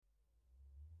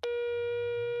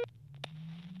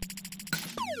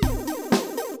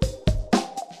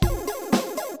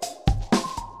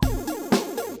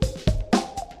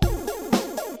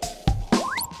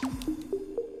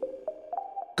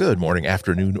Good morning,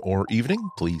 afternoon, or evening.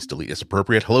 Please delete as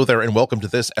appropriate. Hello there, and welcome to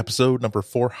this episode number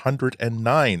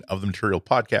 409 of the Material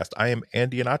Podcast. I am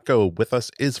Andy Ihnatko. With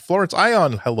us is Florence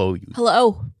Ion. Hello, you.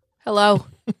 Hello.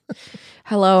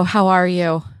 Hello. How are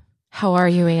you? How are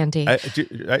you, Andy?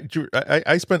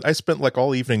 I spent like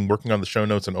all evening working on the show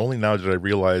notes, and only now did I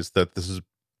realize that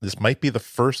this might be the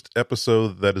first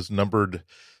episode that is numbered,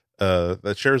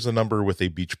 that shares a number with a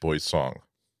Beach Boys song.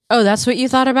 Oh, that's what you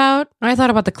thought about? I thought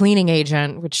about the cleaning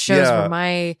agent, which shows where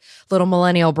my little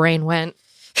millennial brain went.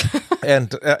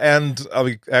 and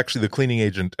actually, the cleaning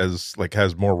agent has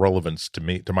more relevance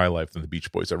to my life than the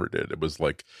Beach Boys ever did. It was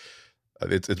like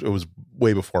it was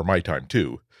way before my time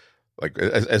too. Like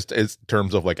as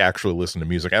terms of like actually listen to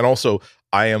music, and also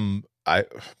I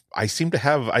seem to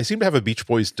have a Beach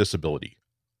Boys disability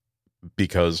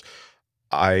because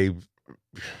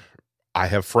I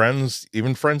have friends,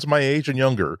 even friends my age and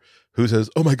younger, who says,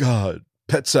 "Oh my God,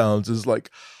 Pet Sounds is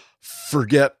like,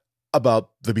 forget about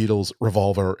the Beatles,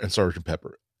 Revolver, and Sgt.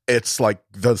 Pepper. It's like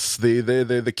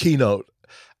the keynote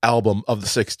album of the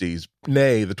 60s,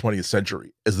 nay, the 20th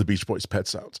century, is the Beach Boys' Pet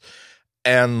Sounds."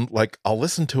 And like, I'll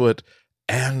listen to it,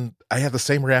 and I had the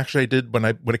same reaction I did when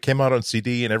it came out on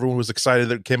CD, and everyone was excited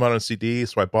that it came out on CD,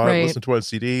 so I bought it, listened to it on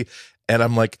CD, and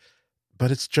I'm like,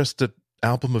 but it's just an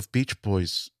album of Beach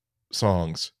Boys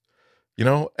songs, you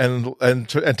know, and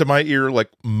to my ear, like,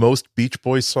 most Beach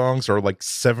Boys songs are like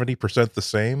 70% the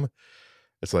same.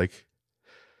 It's like,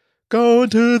 going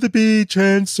to the beach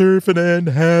and surfing and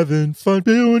having fun,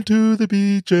 going to the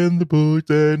beach and the boat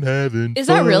and having Is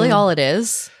fun. that really all it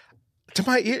is? To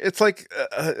my ear, it's like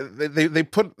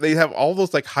they have all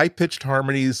those like high pitched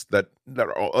harmonies that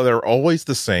are always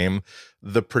the same.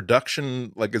 The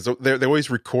production, like, they always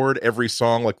record every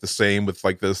song like the same, with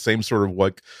like the same sort of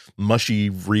like mushy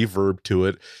reverb to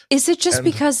it. Is it just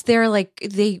because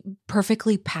they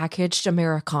perfectly packaged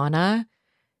Americana?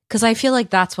 Because I feel like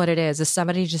that's what it is. Is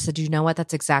somebody just said, you know what,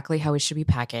 that's exactly how it should be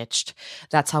packaged.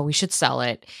 That's how we should sell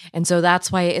it. And so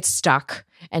that's why it's stuck,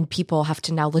 and people have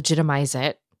to now legitimize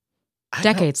it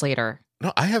decades later.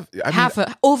 No,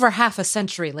 over half a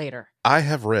century later. I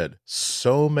have read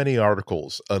so many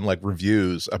articles and like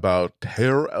reviews about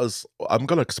I'm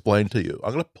going to explain to you.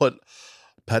 I'm going to put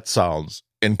Pet Sounds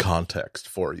in context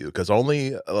for you, because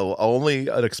only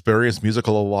an experienced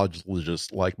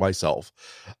musicologist like myself,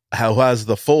 who has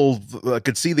the full,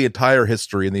 could see the entire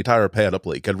history and the entire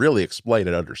panoply, can really explain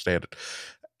and understand it.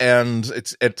 And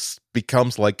it's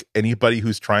becomes like anybody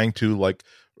who's trying to like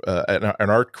an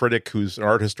art critic who's an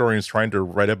art historian is trying to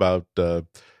write about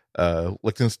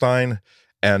Lichtenstein,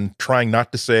 and trying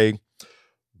not to say,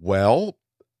 well,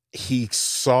 he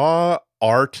saw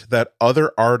art that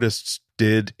other artists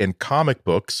did in comic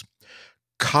books,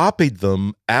 copied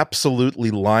them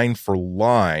absolutely line for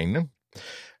line,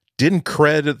 didn't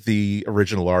credit the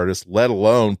original artist, let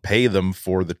alone pay them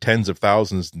for the tens of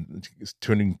thousands,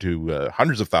 turning to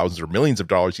hundreds of thousands or millions of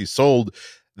dollars he sold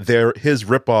his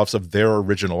ripoffs of their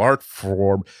original art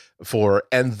form for.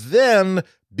 And then,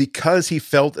 because he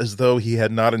felt as though he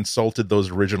had not insulted those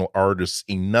original artists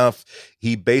enough,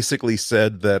 he basically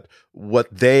said that what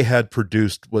they had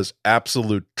produced was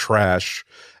absolute trash,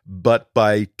 but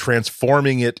by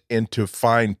transforming it into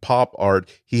fine pop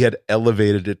art, he had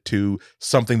elevated it to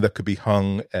something that could be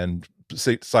hung and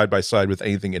side by side with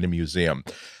anything in a museum.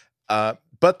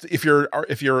 But if you're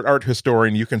an art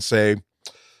historian, you can say,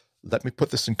 let me put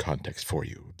this in context for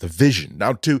you. The vision.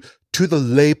 Now, to the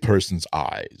layperson's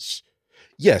eyes,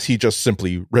 yes, he just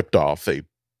simply ripped off a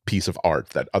piece of art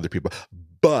that other people.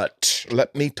 But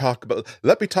let me talk about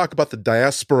the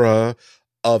diaspora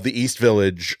of the East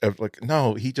Village. Of like,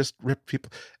 no, he just ripped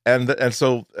people. And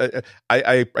so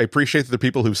I appreciate the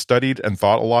people who've studied and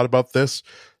thought a lot about this,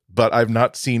 but I've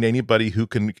not seen anybody who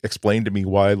can explain to me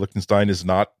why Lichtenstein is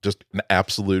not just an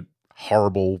absolute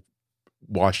horrible,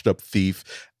 washed up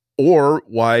thief. Or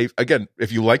why, again,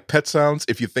 if you like Pet Sounds,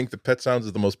 if you think that Pet Sounds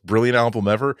is the most brilliant album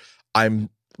ever,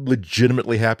 I'm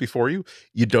legitimately happy for you.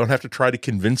 You don't have to try to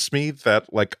convince me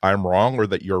that like I'm wrong or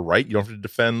that you're right. You don't have to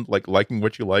defend like liking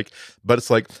what you like. But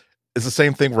it's like, it's the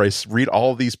same thing where I read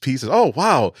all these pieces. Oh,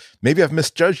 wow, maybe I've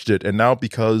misjudged it. And now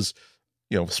because,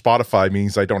 you know, Spotify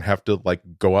means I don't have to like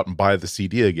go out and buy the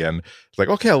CD again. It's like,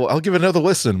 okay, I'll give it another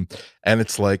listen. And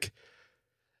it's like,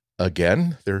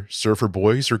 again, they're surfer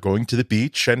boys who are going to the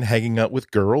beach and hanging out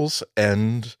with girls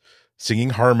and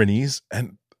singing harmonies,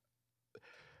 and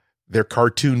they're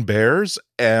cartoon bears,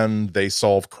 and they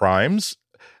solve crimes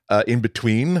in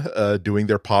between doing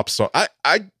their pop song.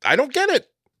 I don't get it.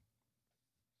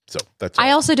 So that's all.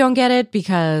 I also don't get it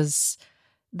because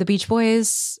the Beach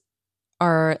Boys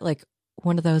are like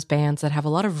one of those bands that have a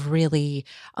lot of really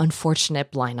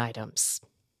unfortunate blind items.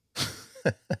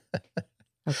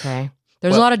 Okay.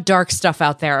 There's a lot of dark stuff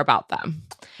out there about them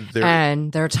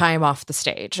and their time off the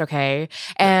stage. Okay.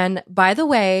 And by the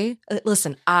way,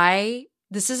 listen,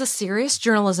 this is a serious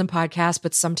journalism podcast,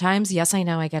 but sometimes, yes, I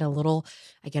know I get a little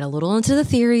into the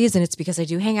theories, and it's because I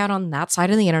do hang out on that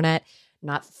side of the internet,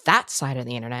 not that side of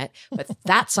the internet, but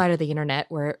that side of the internet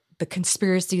where the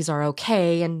conspiracies are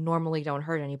okay and normally don't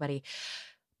hurt anybody.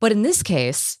 But in this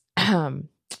case, I've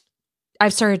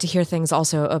started to hear things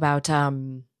also about,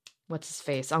 what's his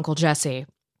face? Uncle Jesse.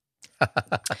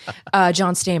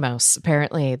 John Stamos.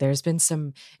 Apparently, there's been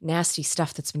some nasty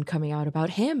stuff that's been coming out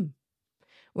about him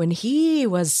when he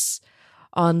was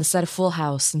on the set of Full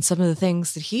House and some of the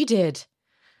things that he did.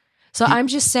 So I'm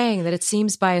just saying that it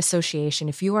seems by association,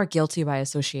 if you are guilty by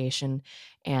association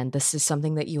and this is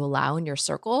something that you allow in your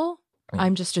circle,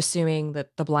 I'm just assuming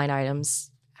that the blind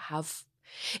items have,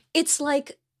 it's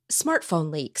like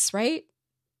smartphone leaks, right?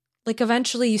 Like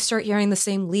eventually you start hearing the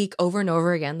same leak over and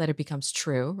over again that it becomes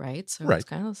true, right? So it's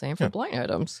kind of the same for blind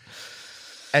items.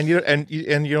 And you don't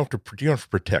have to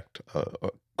protect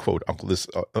quote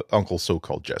Uncle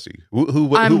so-called Jesse.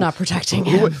 I'm not protecting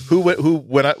him. Who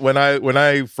when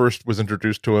I first was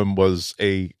introduced to him was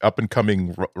a up and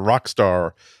coming rock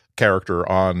star character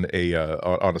on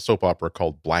a soap opera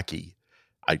called Blackie.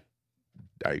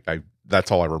 I that's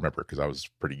all I remember because I was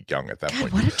pretty young at that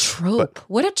point. What a trope!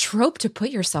 What a trope to put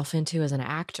yourself into as an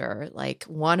actor, like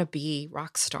wannabe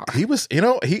rock star. He was,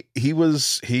 he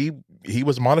was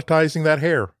monetizing that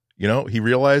hair. He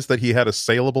realized that he had a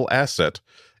saleable asset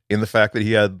in the fact that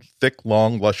he had thick,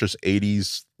 long, luscious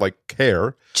 '80s like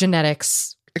hair.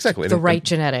 Genetics, exactly, right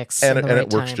genetics, and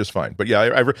it works just fine. But yeah,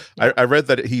 I read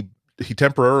that he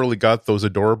temporarily got those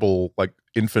adorable like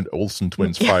infant Olsen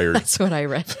twins fired. That's what I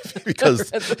read. Because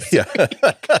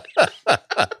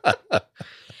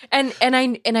and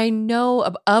I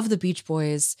know of the Beach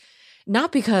Boys,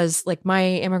 not because like my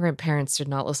immigrant parents did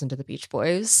not listen to the Beach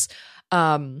Boys.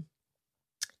 I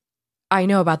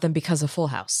know about them because of Full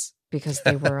House, because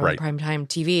they were on primetime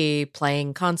TV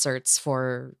playing concerts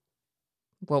for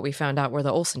what we found out were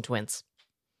the Olsen twins.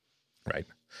 Right.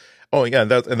 Oh yeah,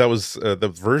 that was the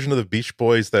version of the Beach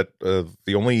Boys that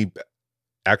the only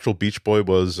actual Beach Boy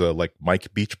was like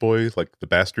Mike Beach Boy, like the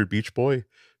bastard Beach Boy,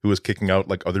 who was kicking out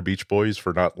like other Beach Boys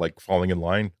for not like falling in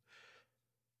line.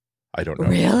 I don't know.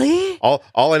 Really? All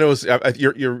I know is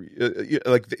you're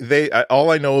like all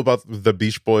I know about the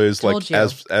Beach Boys, like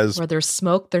as where there's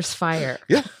smoke, there's fire.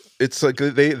 Yeah. It's like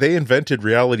they invented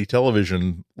reality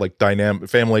television, like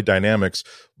family dynamics,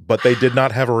 but they did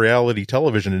not have a reality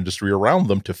television industry around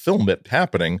them to film it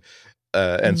happening,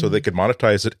 and so they could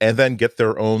monetize it and then get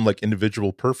their own like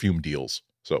individual perfume deals.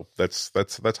 So that's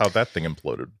how that thing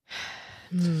imploded.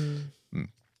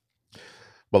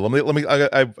 But let me.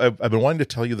 I've been wanting to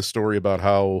tell you the story about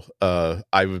how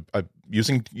I'm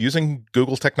using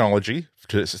Google technology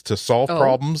to solve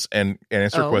problems and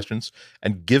answer questions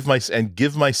and give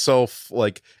myself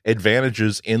like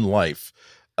advantages in life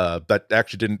that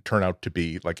actually didn't turn out to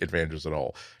be like advantages at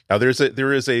all. Now there is a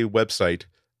website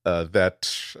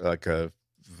that like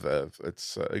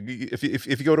it's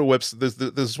if you go to a website, there's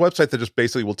this website that just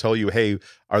basically will tell you, hey,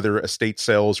 are there estate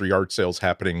sales or yard sales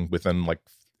happening within like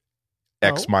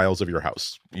X miles of your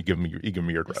house? You give me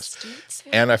your address,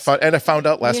 and I found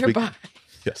out last week.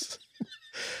 Yes,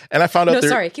 and I found out.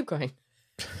 Sorry, keep going.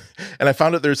 And I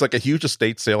found out there's like a huge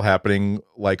estate sale happening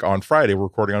like on Friday. We're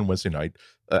recording on Wednesday night.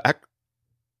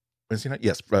 Wednesday night,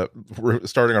 yes. We're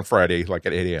starting on Friday, like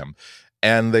at 8 a.m.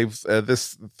 And they've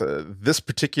this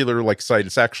particular like site.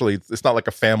 It's not like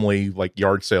a family like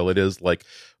yard sale. It is like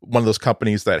one of those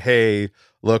companies that, hey,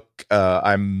 look,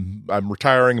 I'm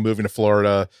retiring and moving to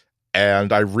Florida.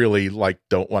 And I really like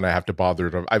don't want to have to bother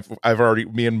to. I've already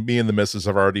me and the missus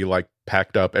have already like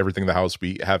packed up everything in the house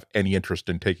we have any interest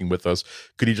in taking with us.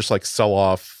 Could you just like sell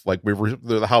off like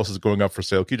the house is going up for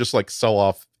sale? Could you just like sell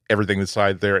off everything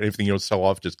inside there? Anything you don't sell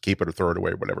off, just keep it or throw it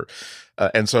away or whatever.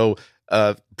 And so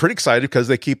pretty excited because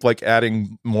they keep like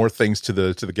adding more things to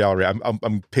the gallery.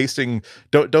 I'm pasting.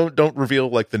 Don't reveal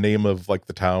like the name of like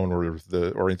the town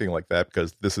or anything like that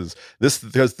because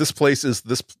this place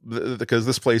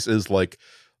is like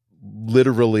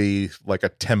literally like a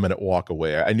 10-minute walk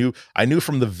away. I knew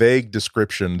from the vague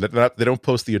description that they don't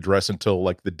post the address until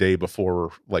like the day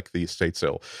before like the estate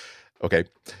sale. Okay,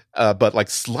 but like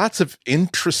lots of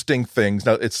interesting things.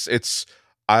 Now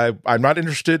I'm not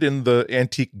interested in the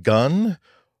antique gun,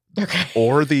 okay,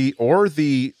 or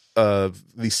the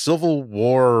the Civil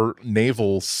War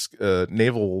naval.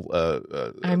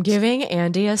 I'm giving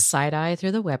Andy a side eye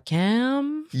through the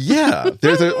webcam. Yeah,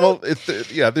 there's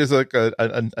there's like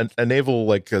a naval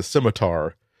like a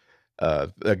scimitar.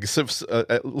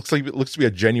 It looks to be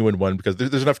a genuine one because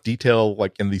there's enough detail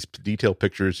like in these detail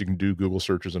pictures. You can do Google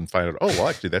searches and find out. Oh, well,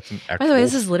 actually, that's an actual. By the way,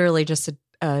 this is literally just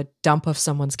a dump of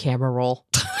someone's camera roll.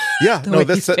 Yeah, no,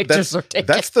 that's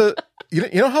the you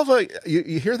know how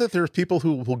you hear that there's people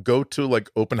who will go to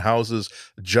like open houses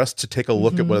just to take a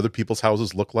look at what other people's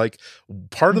houses look like.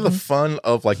 Part of the fun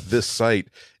of like this site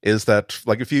is that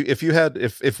like if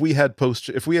we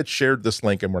had shared this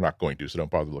link, and we're not going to, so don't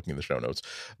bother looking in the show notes,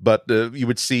 but you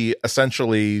would see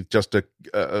essentially just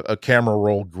a camera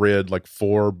roll grid, like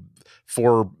four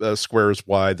squares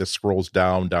wide that scrolls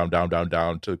down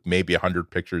to maybe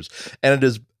 100 pictures, and it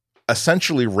is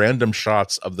essentially random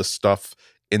shots of the stuff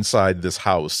inside this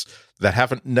house that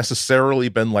haven't necessarily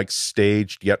been like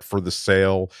staged yet for the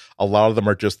sale. A lot of them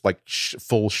are just like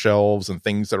full shelves and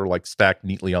things that are like stacked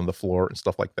neatly on the floor and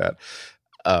stuff like that.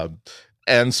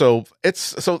 And so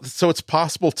it's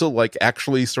possible to like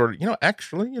actually sort of,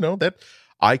 that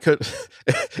I could,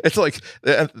 it's like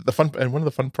the fun, and one of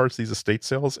the fun parts of these estate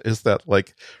sales is that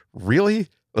like, really,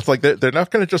 it's like, they're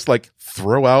not going to just like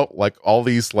throw out like all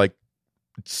these like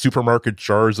supermarket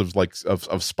jars of like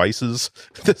of spices.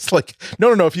 It's like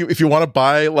no. If you want to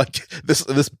buy like this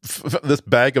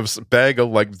bag of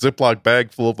like Ziploc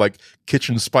bag full of like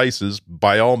kitchen spices,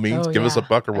 by all means, give us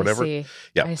 $1 or whatever.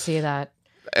 I see that.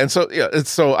 And so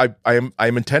I am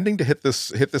intending to hit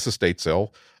this estate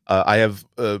sale. I have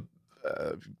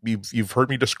you've heard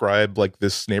me describe like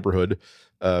this neighborhood,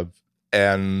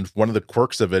 and one of the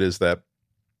quirks of it is that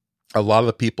a lot of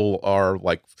the people are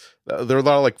like, there are a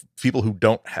lot of like people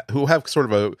who have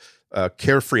sort of a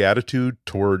carefree attitude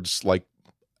towards like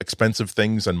expensive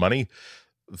things and money.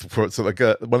 So like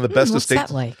one of the best what's estates.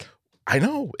 That like? I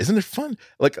know, isn't it fun?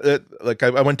 Like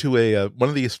I went to one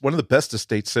of the best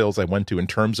estate sales I went to in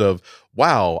terms of,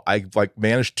 wow, I like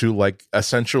managed to like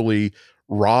essentially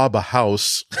rob a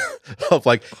house of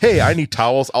like, hey, I need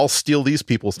towels, I'll steal these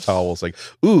people's towels. Like,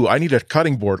 ooh, I need a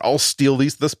cutting board, I'll steal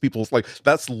this people's. Like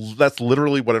that's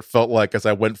literally what it felt like as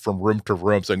I went from room to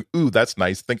room saying, ooh, that's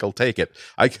nice, think I'll take it.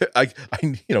 I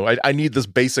need this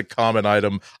basic common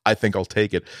item, I think I'll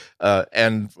take it.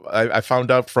 And I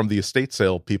found out from the estate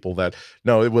sale people that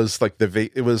no, it was like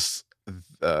this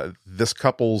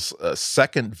couple's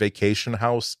second vacation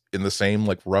house in the same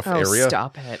like rough area.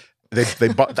 Stop it. They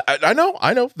bought. I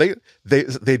know.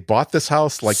 They bought this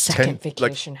house like Second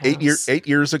vacation house. 8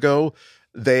 years ago.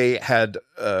 They had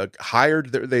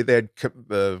hired. They had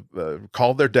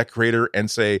called their decorator and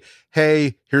say,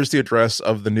 "Hey, here's the address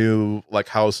of the new like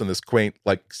house in this quaint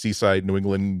like seaside New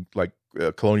England like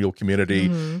colonial community.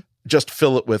 Mm-hmm. Just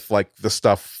fill it with like the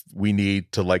stuff we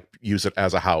need to like use it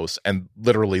as a house." And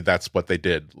literally, that's what they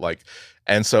did. Like,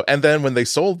 and then when they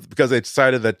sold, because they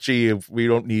decided that we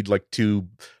don't need like two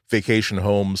vacation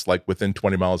homes like within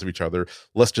 20 miles of each other,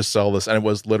 let's just sell this. And it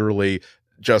was literally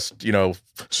just, we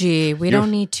don't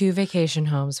need two vacation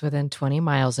homes within 20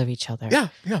 miles of each other.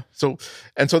 Yeah. So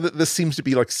this seems to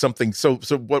be like something. So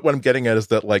what I'm getting at is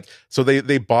that like, so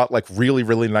they bought like really,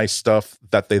 really nice stuff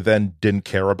that they then didn't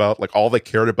care about. Like all they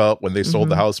cared about when they sold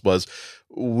the house was,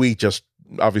 we're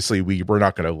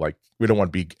not going to like, we don't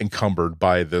want to be encumbered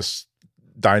by this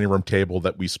dining room table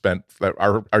that we spent, that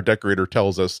our decorator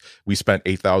tells us we spent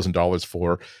 $8,000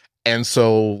 for. And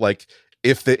so like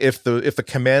if the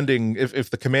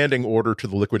commanding order to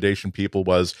the liquidation people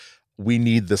was, we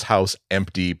need this house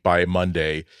empty by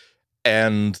Monday,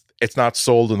 and it's not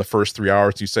sold in the first 3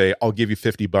 hours, you say, I'll give you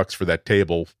 $50 for that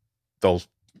table. They'll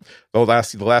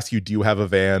ask you, do you have a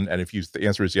van? And if the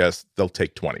answer is yes, they'll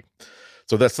take 20.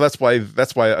 So that's why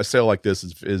a sale like this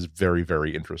is very,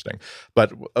 very interesting.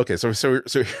 But okay, so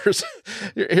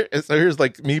here's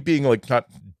like me being like not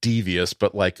devious,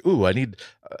 but like, ooh, I need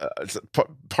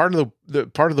part of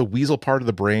the weasel part of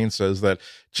the brain says that,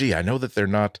 gee, I know that they're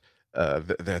not going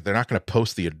to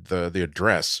post the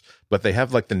address, but they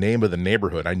have like the name of the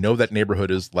neighborhood. I know that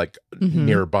neighborhood is like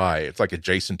nearby. It's like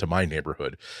adjacent to my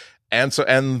neighborhood. And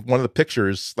one of the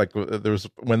pictures, like when there was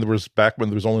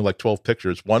only like 12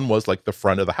 pictures, one was like the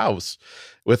front of the house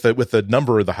with the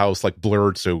number of the house like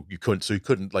blurred, so you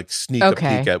couldn't like sneak a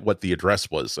peek at what the address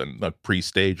was and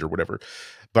pre-stage or whatever.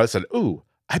 But I said, ooh,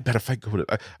 I bet if I go to,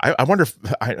 I wonder if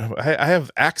I have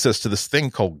access to this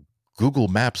thing called Google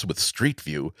Maps with Street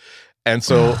View. And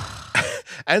so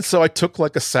I took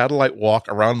like a satellite walk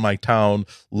around my town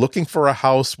looking for a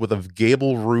house with a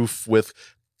gable roof with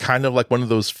kind of like one of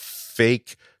those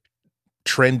fake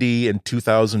trendy in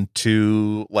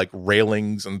 2002 like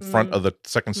railings in front of the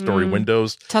second story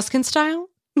windows. Tuscan style?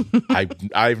 I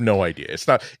have no idea. It's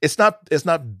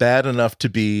not bad enough to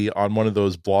be on one of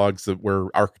those blogs where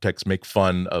architects make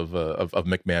fun of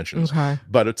McMansions. Okay.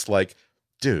 But it's like,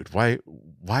 dude, why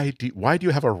do you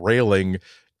have a railing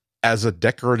as a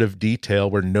decorative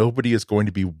detail where nobody is going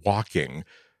to be walking?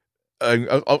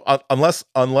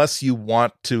 Unless you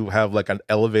want to have like an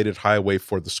elevated highway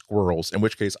for the squirrels, in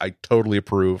which case I totally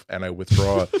approve and I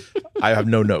withdraw. I have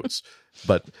no notes,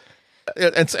 but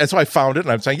and so I found it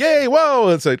and I'm saying, yay, whoa!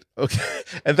 And it's like, okay,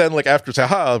 and then like after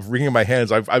wringing my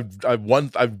hands,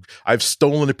 I've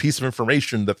stolen a piece of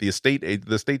information that the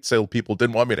estate sale people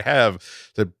didn't want me to have,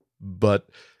 but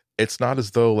it's not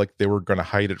as though like they were going to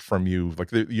hide it from you.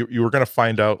 Like you were going to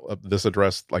find out this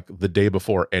address like the day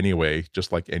before anyway,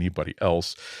 just like anybody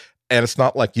else. And it's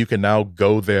not like you can now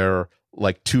go there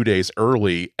like 2 days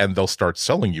early and they'll start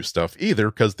selling you stuff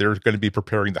either, because they're going to be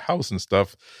preparing the house and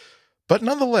stuff. But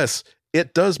nonetheless,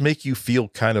 it does make you feel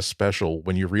kind of special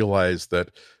when you realize that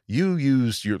you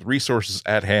use your resources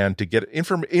at hand to get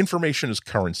information is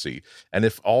currency. And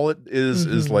if all it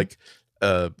is like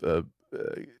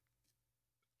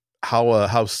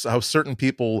how certain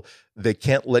people, they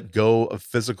can't let go of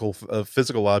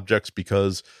physical objects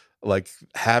because like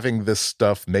having this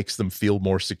stuff makes them feel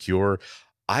more secure.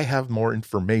 I have more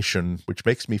information, which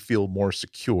makes me feel more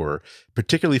secure,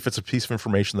 particularly if it's a piece of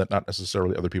information that not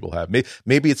necessarily other people have.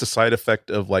 Maybe it's a side effect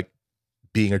of like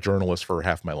being a journalist for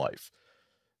half my life,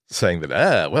 saying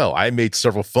that, well, I made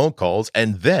several phone calls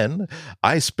and then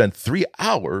I spent 3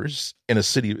 hours in a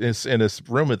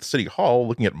room at the city hall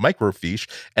looking at microfiche,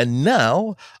 and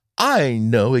now I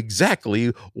know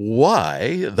exactly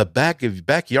why the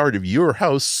backyard of your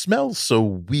house smells so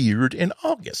weird in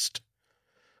August.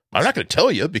 I'm not going to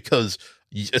tell you because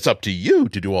it's up to you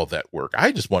to do all that work.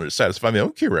 I just wanted to satisfy my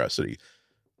own curiosity.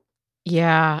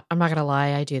 Yeah, I'm not going to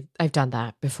lie. I've done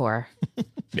that before.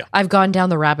 Yeah. I've gone down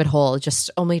the rabbit hole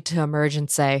just only to emerge and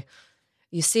say,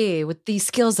 you see, with these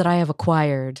skills that I have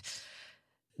acquired,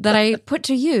 that I put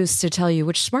to use to tell you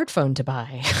which smartphone to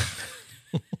buy.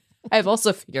 I've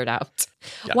also figured out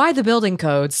why the building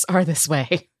codes are this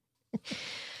way.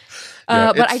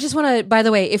 But I just want to, by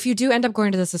the way, if you do end up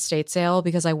going to this estate sale,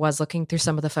 because I was looking through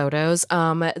some of the photos,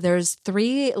 there's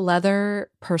 3 leather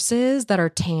purses that are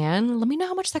tan. Let me know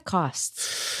how much that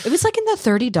costs. It was like in the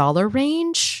 $30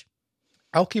 range.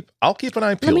 I'll keep an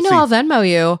eye peeled. Let me know. I'll Venmo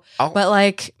you, but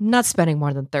like not spending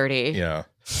more than 30. Yeah,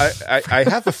 I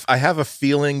have a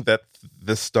feeling that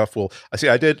this stuff will.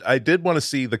 I did want to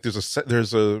see like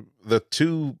the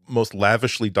two most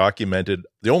lavishly documented,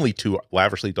 the only 2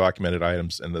 lavishly documented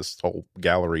items in this whole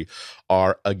gallery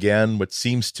are, again, what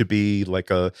seems to be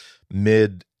like a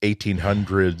mid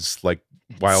 1800s like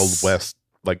Wild West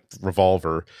like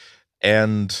revolver,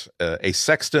 and a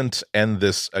sextant, and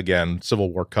this again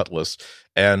Civil War cutlass.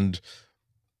 And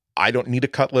I don't need a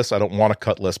cutlass. I don't want a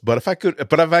cutlass. But if I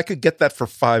could get that for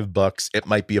 $5, it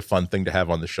might be a fun thing to have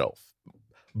on the shelf.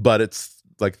 But it's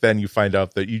like, then you find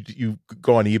out that you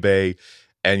go on eBay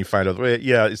and you find out,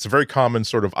 yeah, it's a very common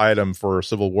sort of item for a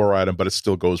Civil War item, but it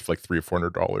still goes for like $300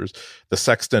 or $400. The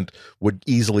sextant would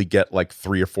easily get like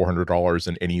 $300 or $400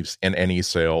 in any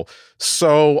sale.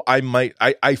 So I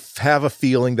have a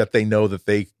feeling that they know that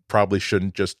they probably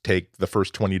shouldn't just take the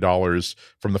first $20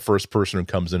 from the first person who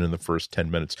comes in the first 10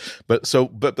 minutes. But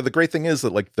the great thing is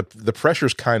that like the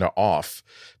pressure's kind of off,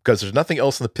 because there's nothing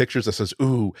else in the pictures that says,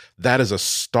 ooh, that is a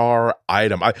star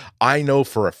item. I know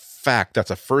for a fact that's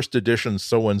a first edition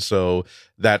so-and-so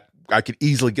that I could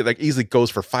easily get, like easily goes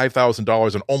for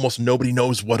 $5,000 and almost nobody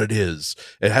knows what it is.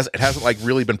 It hasn't like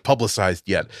really been publicized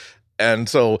yet. And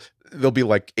so there'll be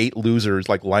like 8 losers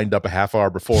like lined up a half hour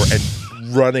before and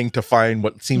running to find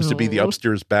what seems to be the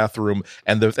upstairs bathroom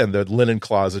and the linen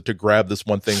closet to grab this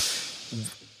one thing.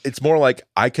 It's more like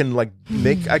I can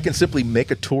simply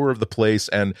make a tour of the place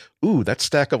and, ooh, that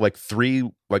stack of like 3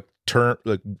 like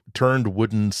turned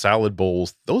wooden salad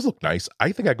bowls, those look nice.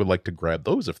 I think I would like to grab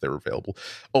those if they're available.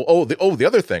 The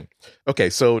other thing. Okay,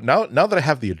 so now that I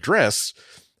have the address,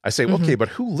 I say, okay, but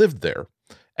who lived there?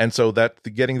 And so that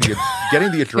getting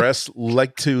the address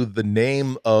led to the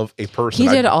name of a person.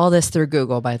 He did all this through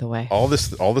Google, by the way. All this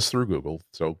through Google.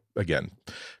 So again,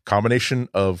 combination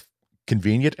of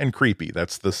convenient and creepy.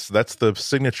 That's the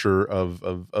signature of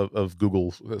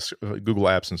Google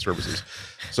apps and services.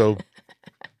 So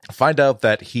find out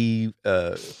that he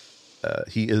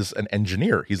is an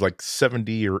engineer. He's like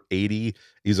 70 or 80.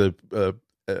 He's a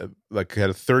like had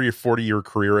a 30 or 40-year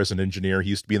career as an engineer. He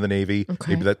used to be in the Navy.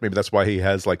 Okay. Maybe that's why he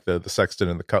has like the sextant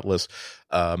and the cutlass.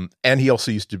 And he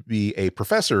also used to be a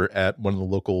professor at one of the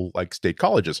local like state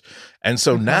colleges. And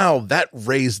so now that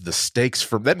raised the stakes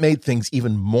that made things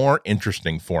even more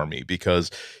interesting for me,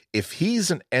 because if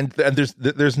he's and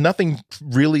there's nothing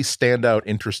really standout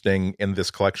interesting in this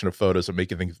collection of photos that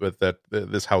make you think that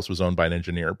this house was owned by an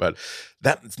engineer. But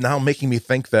that's now making me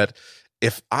think that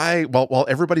if while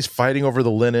everybody's fighting over the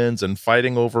linens and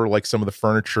fighting over like some of the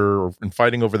furniture and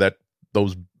fighting over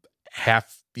those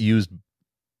half-used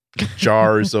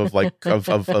jars of like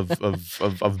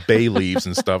of bay leaves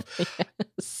and stuff.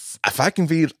 Yes. If I can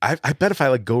I bet if I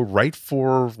like go right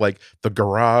for like the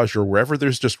garage or wherever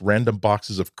there's just random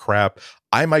boxes of crap,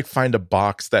 I might find a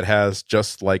box that has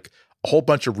just like a whole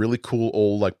bunch of really cool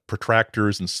old like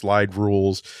protractors and slide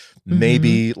rules,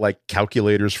 maybe like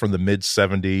calculators from the mid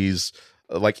 70s,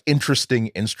 like interesting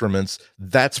instruments.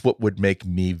 That's what would make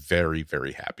me very,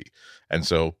 very happy. And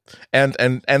so, and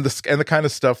the kind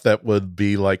of stuff that would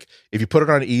be like, if you put it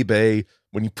on eBay,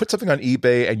 when you put something on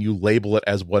eBay and you label it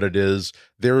as what it is,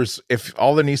 if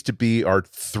all there needs to be are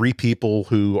 3 people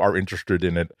who are interested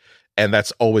in it, and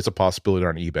that's always a possibility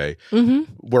on eBay.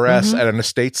 Whereas at an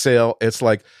estate sale, it's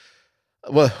like,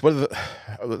 well, what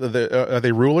are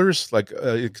they rulers? Like,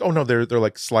 oh no, they're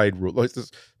like slide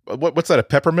rulers. What's that? A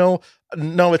pepper mill?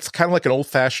 No, it's kind of like an old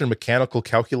fashioned mechanical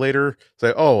calculator. It's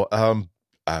like,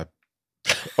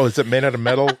 is it made out of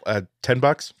metal?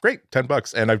 $10? Great,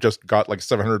 $10. And I've just got like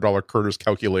 $700 Curtis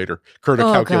calculator for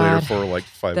like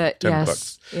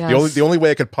 $10. Yes. The only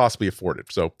way I could possibly afford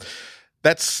it. So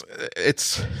it's.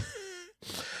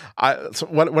 So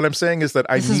what I'm saying is that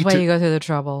this is why you go through the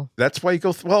trouble. That's why you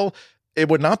go. Well, it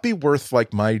would not be worth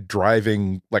like my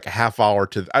driving like a half hour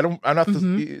to.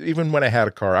 Even when I had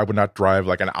a car, I would not drive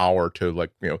like an hour to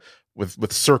like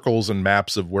with circles and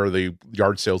maps of where the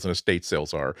yard sales and estate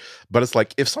sales are. But it's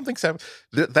like if something's happening,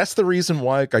 that's the reason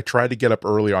why I try to get up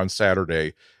early on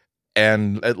Saturday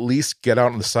and at least get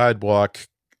out on the sidewalk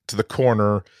to the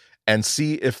corner and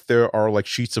see if there are like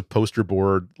sheets of poster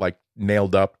board like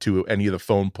nailed up to any of the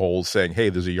phone poles saying, hey,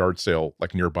 there's a yard sale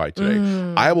like nearby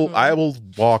today. I will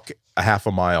walk a half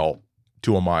a mile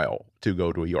to a mile to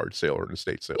go to a yard sale or an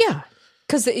estate sale. Yeah.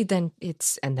 Because then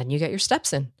you get your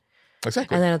steps in.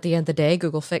 Exactly. And then at the end of the day,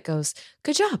 Google Fit goes,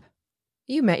 good job.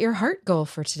 You met your heart goal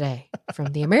for today from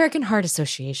the American Heart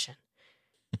Association.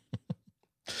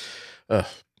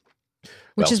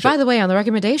 Which is, by the way, on the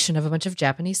recommendation of a bunch of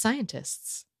Japanese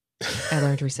scientists. I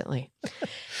learned recently.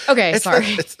 Okay,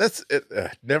 sorry.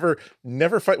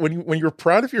 Never fight when you're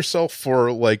proud of yourself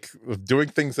for like doing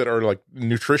things that are like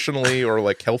nutritionally or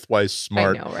like health wise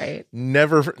smart. I know, right?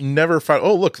 Never fight.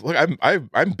 Oh, look!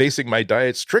 I'm basing my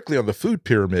diet strictly on the food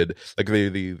pyramid, like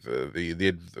the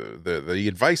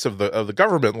advice of the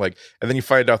government. Like, and then you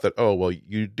find out that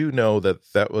you do know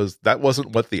that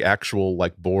wasn't what the actual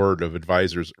like board of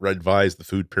advisors advised the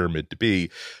food pyramid to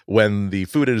be. When the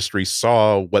food industry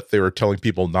saw what they were telling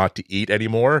people not to eat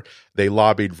anymore, they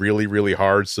lobbied really, really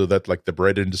hard so that like the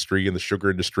bread industry and the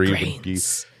sugar industry would be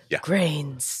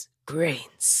grains.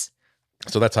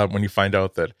 So that's how when you find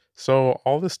out that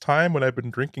all this time when I've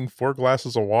been drinking 4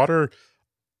 glasses of water,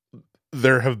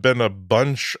 there have been a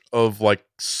bunch of like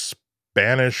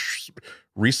Spanish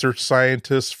research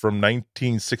scientists from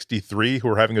 1963 who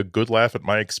are having a good laugh at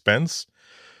my expense.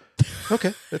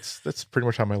 Okay, that's pretty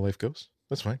much how my life goes.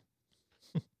 That's fine.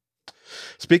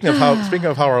 Speaking of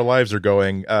how our lives are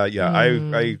going,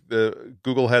 I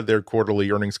Google had their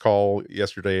quarterly earnings call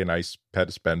yesterday, and I had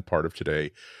to spend part of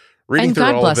today reading and through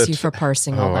God all bless of it. you for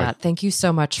parsing all that. Thank you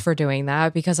so much for doing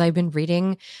that, because I've been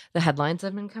reading the headlines that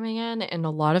have been coming in, and a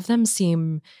lot of them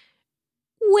seem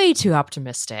way too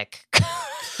optimistic.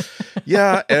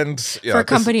 For a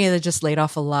company that just laid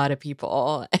off a lot of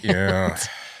people. Yeah,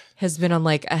 has been on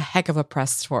like a heck of a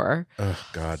press tour. Oh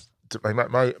God.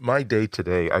 My day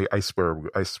today, I swear,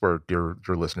 dear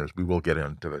listeners, we will get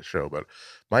into the show, but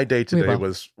my day today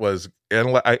was,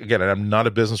 and again, I'm not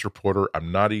a business reporter,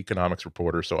 I'm not an economics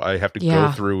reporter, so I have to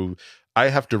go through, I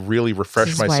have to really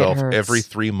refresh myself every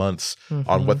 3 months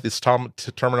on what this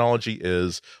terminology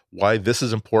is, why this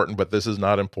is important, but this is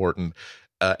not important.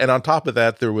 And on top of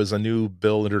that, there was a new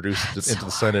bill introduced into the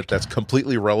Senate that's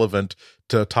completely relevant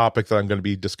to a topic that I'm going to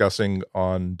be discussing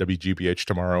on WGBH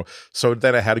tomorrow. So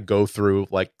then I had to go through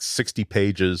like 60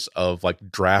 pages of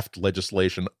like draft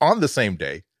legislation on the same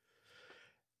day.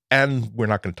 And we're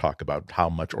not going to talk about how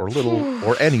much or little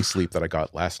or any sleep that I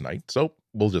got last night. So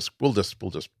we'll just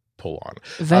pull on.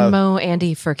 Venmo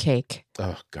Andy for cake.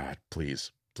 Oh God,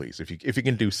 please. If you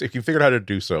can figure out how to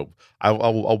do so,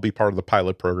 I'll be part of the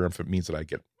pilot program if it means that I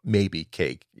get maybe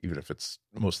cake, even if it's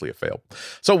mostly a fail.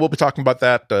 So we'll be talking about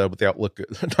that with the outlook,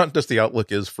 not just the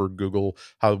outlook is for Google,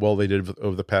 how well they did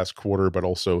over the past quarter, but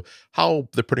also how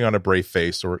they're putting on a brave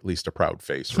face, or at least a proud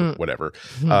face, or whatever.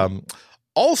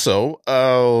 Also,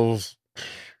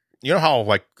 you know how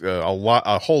like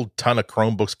a whole ton of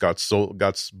Chromebooks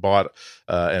got bought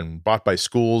and bought by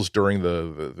schools during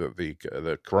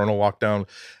the Corona lockdown.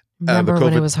 Remember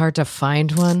when it was hard to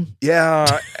find one?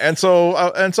 Yeah, and so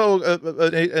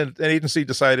an agency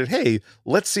decided, hey,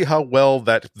 let's see how well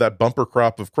that bumper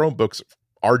crop of Chromebooks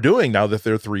are doing now that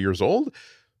they're 3 years old.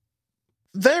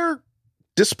 They're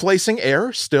displacing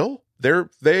Air still.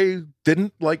 They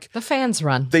didn't like the fans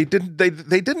run. They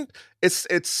didn't.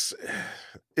 It's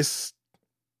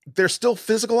they're still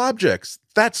physical objects.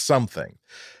 That's something.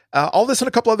 All this and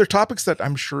a couple other topics that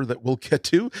I'm sure that we'll get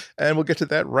to, and we'll get to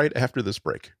that right after this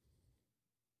break.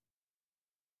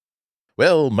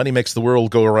 Well, money makes the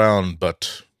world go around,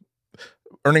 but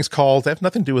earnings calls, they have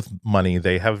nothing to do with money.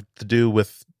 They have to do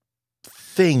with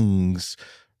things.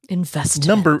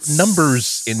 Investments.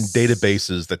 Numbers in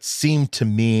databases that seem to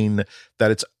mean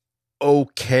that it's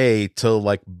okay to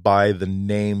like buy the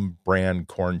name brand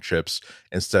corn chips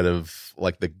instead of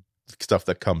like the stuff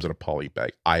that comes in a poly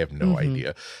bag. I have no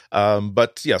idea.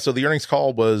 But yeah, so the earnings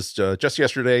call was just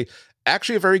yesterday.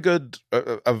 Actually, a very good,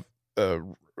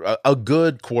 a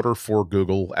good quarter for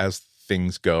Google as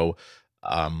things go.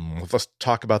 Let's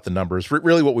talk about the numbers.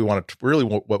 Really, what we want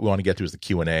to get to is the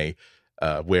Q&A.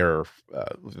 Where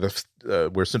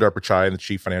Sundar Pichai and the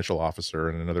chief financial officer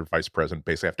and another vice president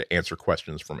basically have to answer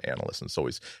questions from analysts, and it's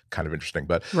always kind of interesting.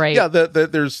 But yeah,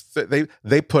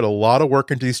 they put a lot of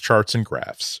work into these charts and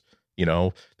graphs. You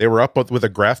know, they were up with a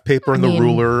graph paper and the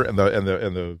ruler and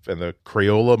the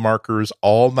Crayola markers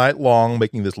all night long,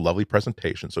 making this lovely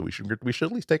presentation. So we should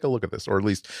at least take a look at this, or at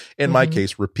least in my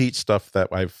case, repeat stuff that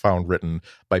I've found written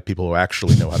by people who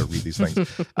actually know how to read these things.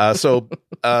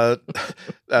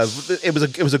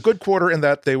 It was a good quarter in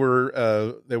that they were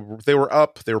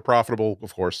up, they were profitable.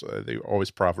 Of course, they were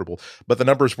always profitable, but the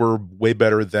numbers were way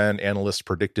better than analysts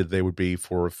predicted they would be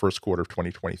for first quarter of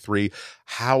 2023.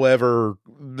 However,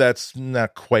 that's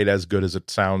not quite as good as it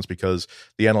sounds, because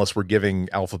the analysts were giving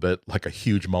Alphabet like a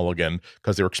huge mulligan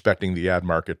because they were expecting the ad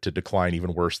market to decline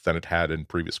even worse than it had in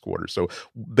previous quarters. So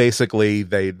basically,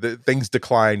 things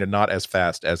declined, and not as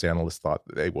fast as analysts thought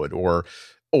they would, or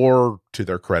to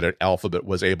their credit, Alphabet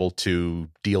was able to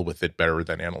deal with it better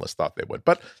than analysts thought they would.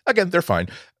 But again, they're fine.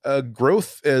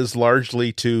 Growth is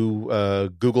largely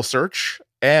to Google Search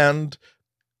and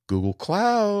Google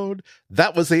Cloud.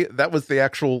 That was the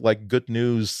actual like good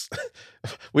news.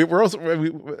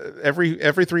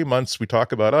 Every 3 months we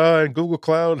talk about Google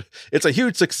Cloud. It's a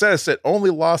huge success. It only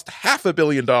lost $500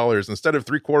 million instead of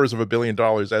 $750 million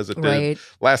as it did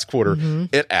last quarter.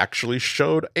 It actually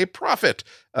showed a profit.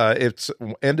 It's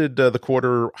ended the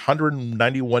quarter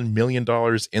 $191 million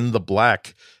in the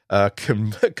black,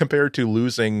 compared to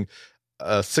losing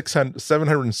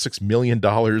 $706 million in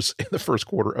the first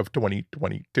quarter of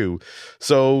 2022.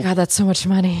 So God, that's so much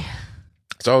money.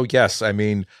 So yes, I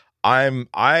mean,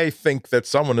 I think that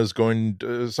someone is going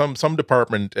to, some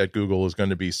department at Google is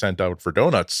going to be sent out for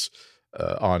donuts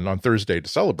on Thursday to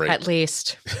celebrate. At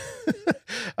least.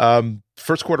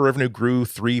 First quarter revenue grew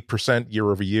 3%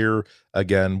 year over year.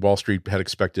 Again, Wall Street had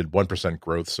expected 1%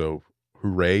 growth, so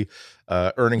hooray.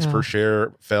 Earnings per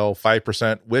share fell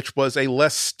 5%, which was a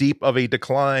less steep of a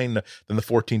decline than the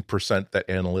 14% that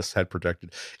analysts had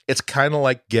projected. It's kind of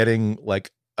like getting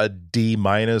like a D-,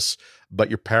 but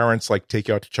your parents like take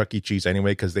you out to Chuck E. Cheese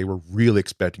anyway because they were really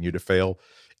expecting you to fail.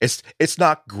 It's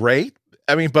not great.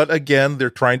 I mean, but again,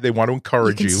 they want to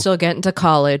encourage you. You can still get into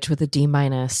college with a D-.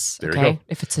 There you go.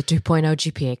 If it's a 2.0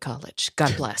 GPA college.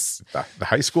 God bless. The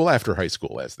high school after high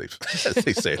school, as they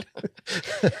say it.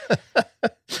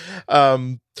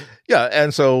 Yeah,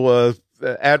 and so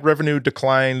ad revenue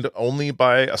declined only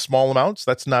by a small amount.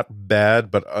 So that's not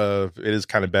bad, but it is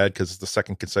kind of bad because it's the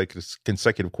second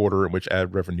consecutive quarter in which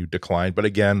ad revenue declined. But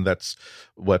again, that's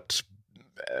what.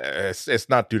 It's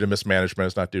not due to mismanagement.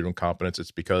 It's not due to incompetence. It's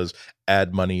because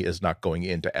ad money is not going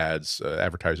into ads.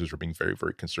 Advertisers are being very,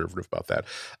 very conservative about that.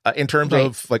 In terms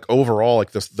of like overall,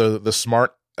 like the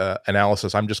smart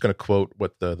analysis, I'm just going to quote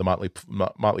what the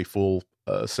Motley Fool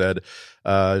said.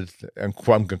 I'm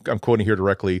quoting here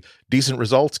directly. Decent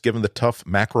results given the tough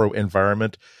macro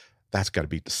environment. That's got to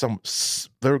be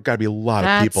there got to be a lot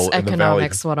of people in the valley.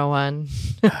 Economics 101.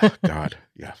 God.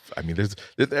 Yeah, I mean, there's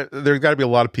got to be a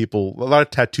lot of people, a lot of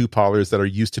tattoo parlors that are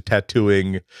used to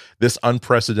tattooing this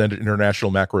unprecedented international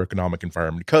macroeconomic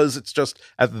environment, because it's just,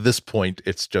 at this point,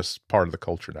 it's just part of the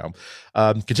culture now.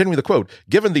 Continuing the quote,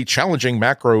 given the challenging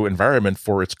macro environment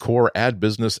for its core ad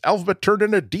business, Alphabet turned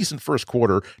in a decent first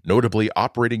quarter. Notably,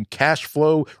 operating cash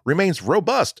flow remains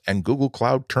robust, and Google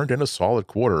Cloud turned in a solid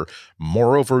quarter.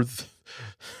 Moreover,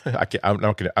 I'm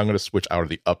going to switch out of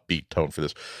the upbeat tone for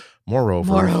this.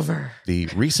 Moreover, the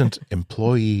recent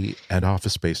employee and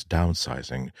office space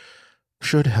downsizing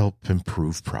should help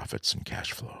improve profits and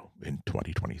cash flow in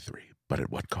 2023. But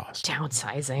at what cost?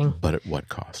 Downsizing. But at what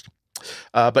cost?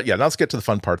 But yeah, now let's get to the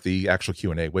fun part, the actual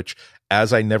Q&A, which,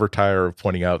 as I never tire of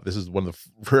pointing out, this is one of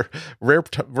the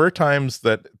rare times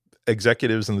that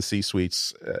executives in the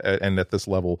C-suites and at this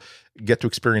level get to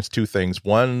experience two things.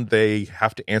 One, they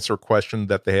have to answer a question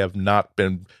that they have not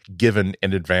been given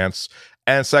in advance.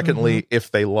 And secondly,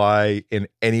 if they lie in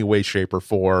any way, shape, or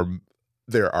form,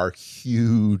 there are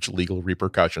huge legal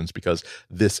repercussions, because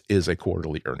this is a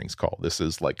quarterly earnings call. This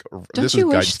is like, don't you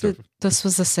wish that this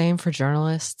was the same for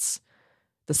journalists?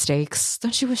 The stakes,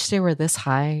 don't you wish they were this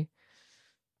high?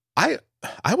 I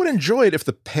would enjoy it if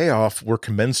the payoff were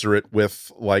commensurate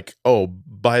with, like, oh,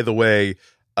 by the way,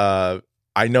 I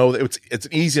know it's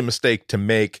an easy mistake to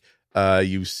make.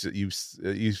 You said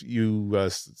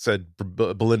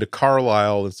Belinda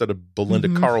Carlisle instead of Belinda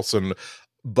Carlson,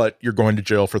 but you're going to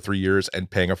jail for 3 years and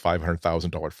paying a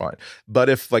 $500,000 fine. But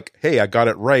if, like, hey, I got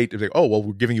it right, like, oh, well,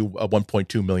 we're giving you a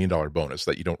 $1.2 million bonus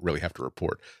that you don't really have to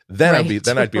report, then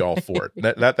I'd be all for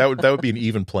it. That would be an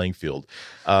even playing field.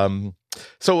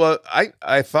 So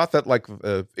I thought that, like,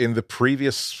 in the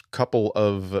previous couple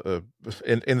of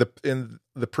in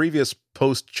the previous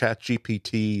post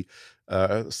ChatGPT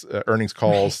earnings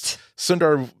calls, right,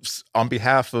 Sundar, on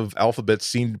behalf of Alphabet,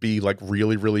 seemed to be, like,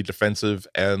 really, really defensive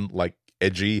and, like,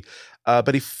 edgy,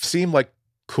 but he seemed like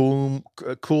cool,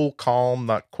 calm,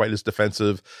 not quite as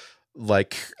defensive,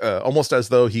 like almost as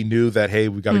though he knew that, hey,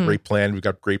 we've got a great plan, we've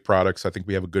got great products, I think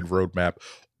we have a good roadmap.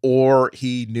 Or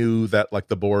he knew that, like,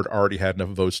 the board already had enough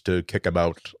votes to kick him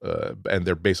out, and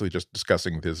they're basically just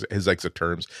discussing his exit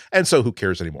terms. And so who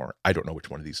cares anymore? I don't know which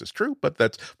one of these is true, but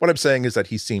that's what I'm saying, is that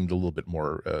he seemed a little bit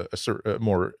more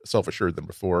more self-assured than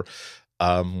before.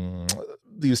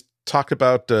 He's talked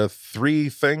about three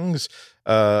things: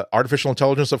 artificial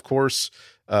intelligence, of course.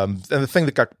 And the thing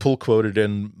that got pull quoted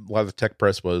in a lot of the tech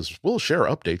press was, we'll share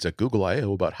updates at Google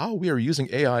I/O about how we are using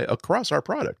AI across our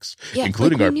products,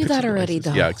 including like, our knew that already,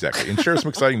 devices. though. Yeah, exactly. And share some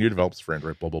exciting new developments for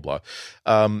Android, blah, blah, blah.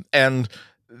 And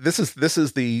this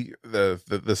is the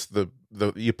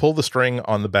you pull the string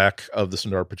on the back of the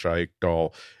Sundar Pichai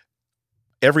doll.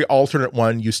 Every alternate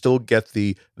one, you still get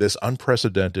this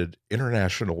unprecedented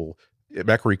international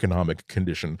macroeconomic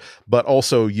condition, but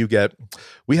also you get,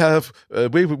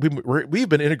 we've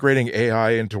been integrating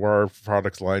AI into our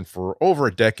products line for over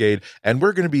a decade, and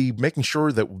we're going to be making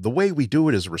sure that the way we do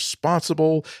it is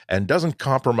responsible and doesn't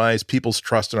compromise people's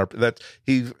trust in our, that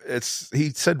he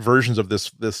said versions of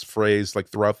this phrase, like,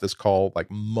 throughout this call,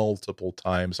 like, multiple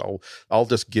times. I'll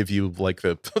just give you, like,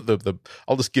 the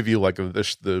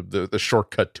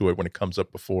shortcut to it when it comes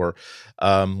up before.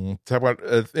 Talk about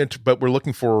but we're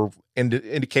looking for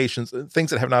indications,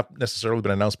 things that have not necessarily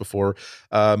been announced before.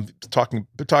 Talking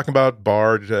about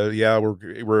Bard,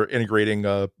 we're integrating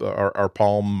our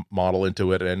Palm model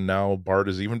into it, and now Bard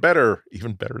is even better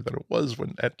than it was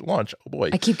when at launch. Oh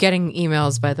boy! I keep getting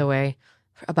emails, by the way,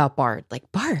 about Bard.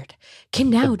 Like, Bard can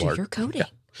now do your coding. Yeah.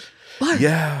 Bard.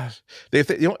 Yeah, they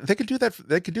could do that.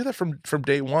 They could do that from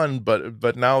day one,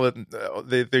 but now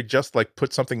that they just, like,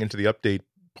 put something into the update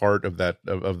part of that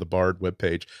of the Bard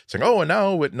webpage saying, oh, and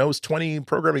now it knows 20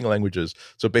 programming languages.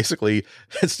 So basically,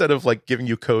 instead of, like, giving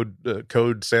you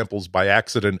code samples by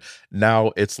accident,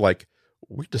 now it's like,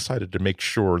 we decided to make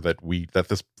sure that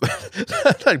this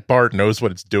that Bard knows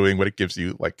what it's doing when it gives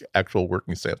you, like, actual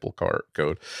working sample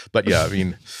code. But yeah, I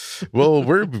mean, well,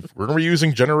 we're going to be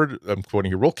using I'm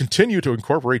quoting here, we'll continue to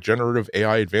incorporate generative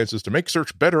AI advances to make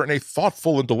search better in a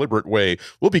thoughtful and deliberate way.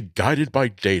 We'll be guided by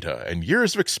data and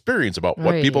years of experience about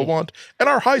what people want and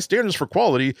our high standards for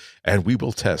quality, and we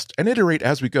will test and iterate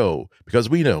as we go, because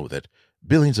we know that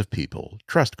billions of people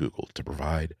trust Google to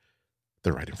provide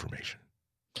the right information.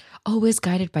 Always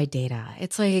guided by data.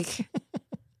 It's like,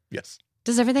 yes.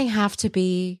 Does everything have to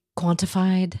be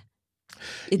quantified?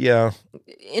 Yeah.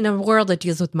 In a world that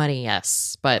deals with money,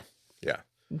 yes. But yeah,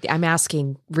 I'm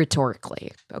asking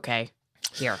rhetorically, okay,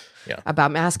 here. Yeah.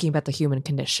 I'm asking about the human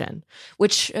condition,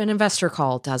 which an investor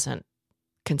call doesn't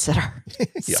consider.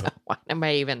 Yeah. So why am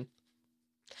I even...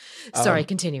 Sorry,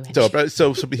 continuing.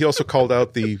 So he also called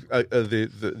out the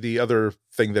other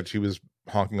thing that he was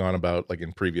honking on about, like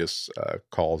in previous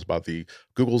calls, about the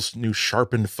Google's new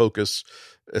sharpened focus,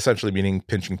 essentially meaning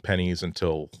pinching pennies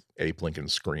until Abe Lincoln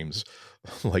screams,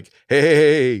 like,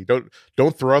 "Hey,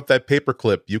 don't throw out that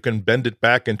paperclip. You can bend it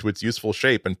back into its useful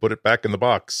shape and put it back in the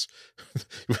box."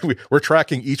 We're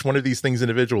tracking each one of these things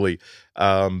individually.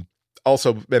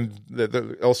 Also,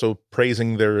 and also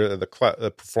praising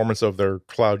the performance of their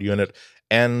cloud unit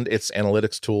and its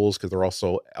analytics tools, because they're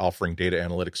also offering data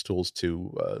analytics tools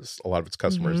to a lot of its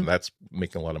customers, and that's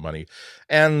making a lot of money.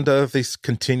 And this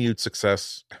continued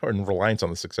success and reliance on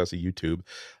the success of YouTube.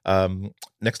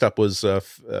 Next up was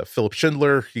Philip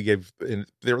Schindler. He gave,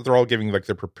 they're all giving like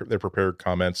their prepared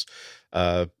comments.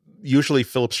 Usually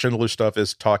Philip Schindler stuff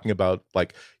is talking about,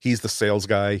 like, he's the sales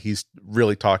guy. He's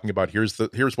really talking about here's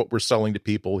what we're selling to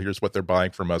people. Here's what they're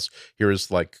buying from us. Here's,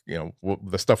 like,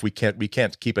 the stuff we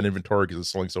can't keep in inventory because it's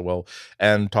selling so well.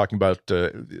 And talking about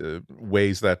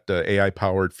ways that AI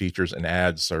powered features and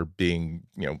ads are being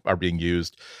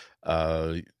used.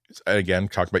 Again,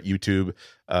 talking about YouTube,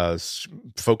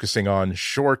 focusing on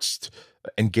shorts,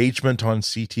 engagement on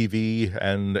CTV,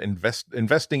 and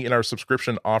investing in our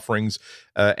subscription offerings,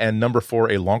 and number 4,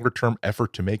 a longer term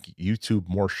effort to make YouTube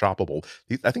more shoppable.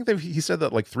 I think he said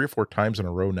that like 3 or 4 times in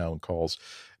a row now in calls,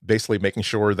 basically making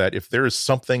sure that if there is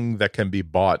something that can be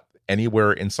bought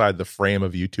anywhere inside the frame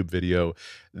of YouTube video,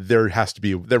 there has to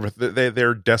be,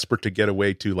 they're desperate to get a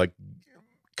way to, like,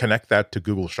 connect that to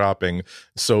Google Shopping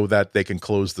so that they can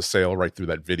close the sale right through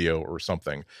that video or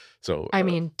something. So I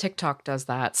mean, TikTok does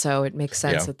that, so it makes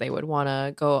sense that they would want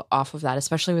to go off of that,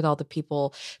 especially with all the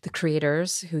people, the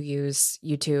creators who use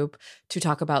YouTube to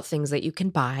talk about things that you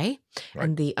can buy,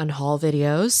 and the unhaul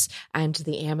videos and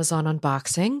the Amazon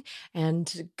unboxing.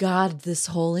 And God, this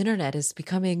whole internet is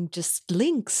becoming just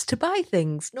links to buy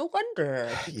things. No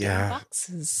wonder.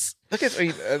 Boxes. Look at,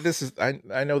 this is,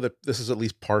 I know that this is at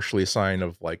least partially a sign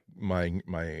of, like, my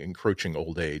encroaching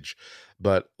old age,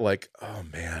 but, like, oh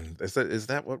man, is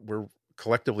that what we're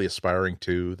collectively aspiring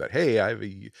to? That, hey, I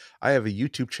have a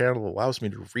YouTube channel that allows me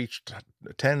to reach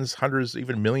tens, hundreds,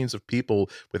 even millions of people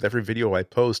with every video I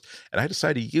post, and I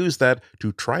decide to use that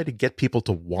to try to get people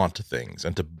to want things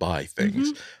and to buy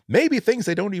things, maybe things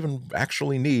they don't even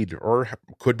actually need or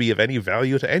could be of any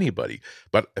value to anybody.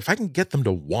 But if I can get them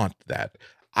to want that,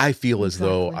 I feel as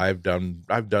though I've done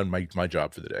my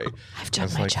job for the day. I've done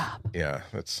my job. Yeah,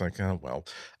 it's like, oh well.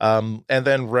 And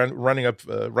then rounding off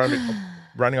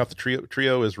the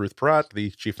trio is Ruth Porat,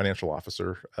 the chief financial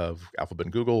officer of Alphabet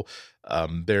and Google.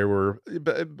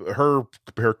 Her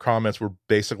comments were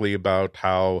basically about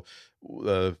how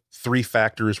 3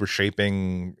 factors were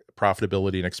shaping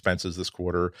profitability and expenses this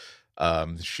quarter.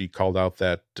 She called out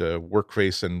that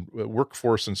workforce and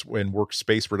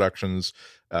workspace reductions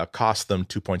cost them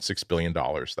 $2.6 billion.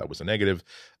 That was a negative.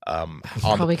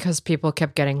 Probably because people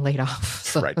kept getting laid off,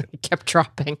 so it kept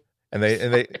dropping. And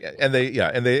they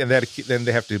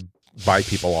have to buy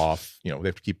people off. They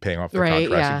have to keep paying off their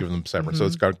contracts and give them severance. So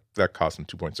that cost them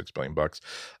 $2.6 billion.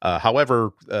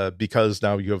 However, because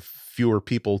now you have fewer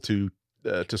people to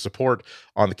support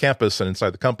on the campus and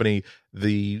inside the company,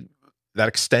 that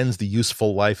extends the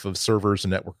useful life of servers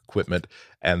and network equipment,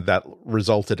 and that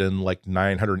resulted in like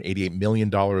 $988 million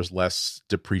less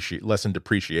in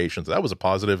depreciation. So that was a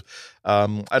positive.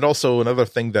 And also another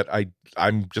thing that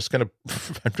I'm just gonna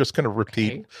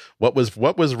repeat what was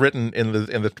written in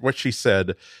the what she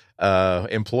said.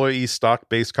 Employee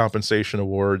stock-based compensation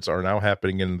awards are now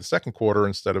happening in the second quarter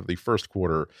instead of the first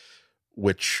quarter,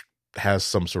 which has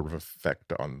some sort of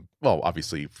effect on, well,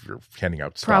 obviously if you're handing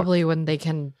out stock. Probably when they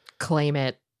can claim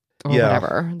it or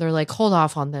whatever. They're like, hold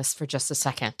off on this for just a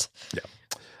second. Yeah.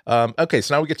 Okay,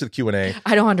 so now we get to the Q&A.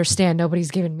 I don't understand.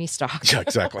 Nobody's giving me stock. Yeah,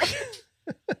 exactly.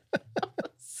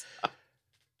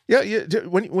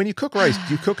 When you cook rice,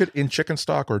 do you cook it in chicken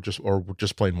stock or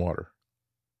just plain water?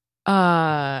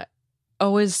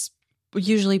 Always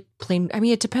usually plain. I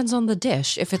mean, it depends on the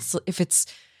dish. If it's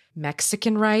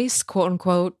Mexican rice, quote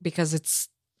unquote, because it's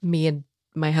me and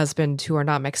my husband who are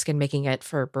not Mexican making it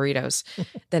for burritos,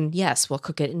 then yes, we'll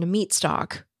cook it in a meat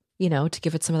stock, to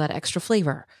give it some of that extra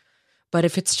flavor. But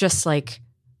if it's just like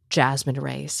jasmine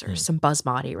rice or some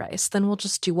basmati rice, then we'll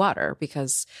just do water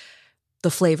because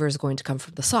the flavor is going to come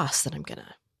from the sauce that I'm going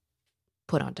to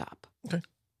put on top. Okay.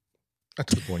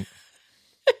 That's a good point.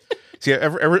 See,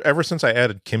 ever since I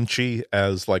added kimchi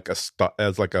as like a staple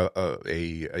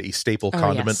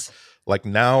condiment, like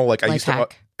now, like I used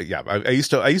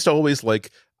to always like,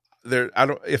 there, I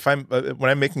don't, if I'm when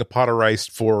I'm making a pot of rice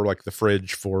for like the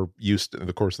fridge for use in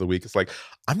the course of the week, it's like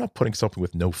I'm not putting something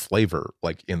with no flavor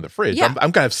like in the fridge. Yeah.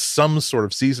 I'm gonna have some sort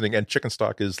of seasoning, and chicken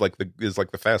stock is like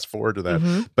the fast forward to that.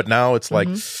 Mm-hmm. But now it's like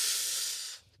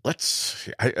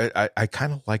Mm-hmm. I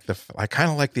kind of like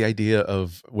the idea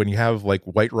of when you have like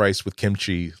white rice with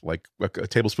kimchi, like a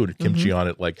tablespoon of kimchi on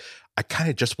it. Like I kind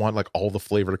of just want like all the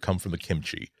flavor to come from the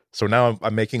kimchi. So now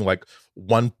I'm making like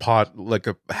one pot, like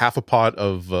half a pot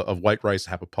of white rice,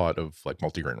 half a pot of like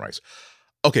multigrain rice.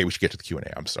 Okay, we should get to the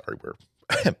Q&A. I'm sorry, we're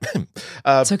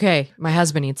it's okay. My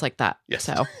husband eats like that. Yes.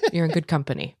 So you're in good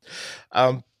company.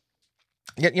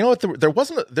 Yeah, you know what?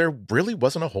 There really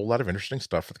wasn't a whole lot of interesting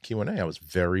stuff for the Q&A. I was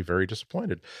very, very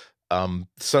disappointed.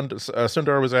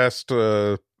 Sundar was asked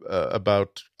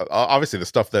about obviously the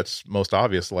stuff that's most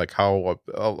obvious, like how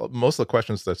most of the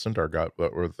questions that Sundar got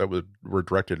were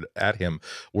directed at him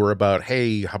were about,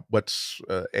 hey, what's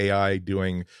AI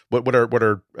doing? What are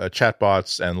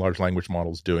chatbots and large language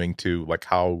models doing to like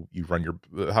how you run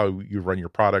your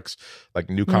products, like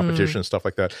new competition and stuff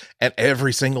like that. And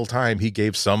every single time he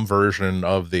gave some version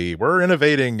of we're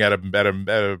innovating at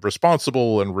a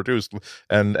responsible and reduced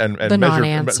and the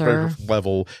non-answer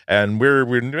level, and we're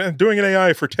doing an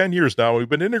AI for 10 years now. We've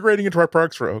been integrating into our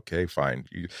products for okay, fine.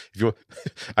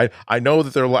 I know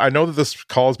that this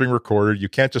call is being recorded. You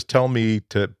can't just tell me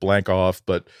to blank off,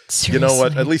 but seriously. You know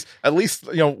what? At least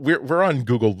you know we're on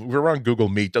Google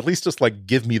Meet. At least just like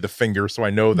give me the finger so I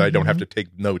know that I don't have to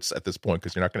take notes at this point,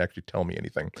 because you're not going to actually tell me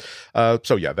anything.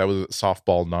 So yeah, that was a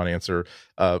softball non-answer.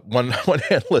 One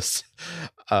analyst.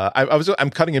 I'm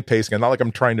cutting and pasting. I'm not like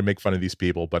I'm trying to make fun of these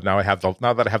people, but now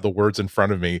that I have the words in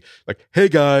front of me, like, hey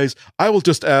guys, I will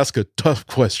just ask a tough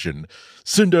question.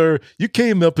 Sundar, you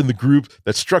came up in the group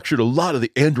that structured a lot of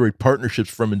the Android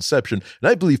partnerships from inception, and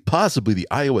I believe possibly the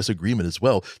iOS agreement as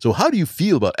well. So how do you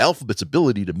feel about Alphabet's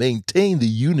ability to maintain the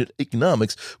unit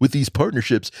economics with these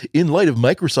partnerships in light of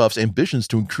Microsoft's ambitions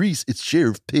to increase its share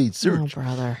of paid search? Oh,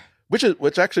 brother.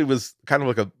 Which actually was kind of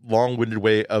like a long-winded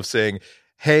way of saying,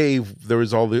 hey, there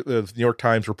was all the New York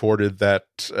Times reported that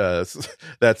Samsung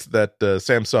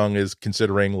is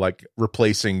considering like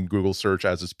replacing Google search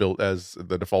as it's built as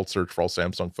the default search for all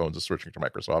Samsung phones is switching to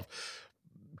Microsoft.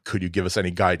 Could you give us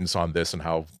any guidance on this and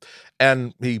how?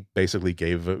 And he basically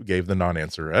gave the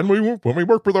non-answer. And when we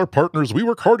work with our partners, we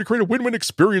work hard to create a win-win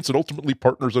experience, and ultimately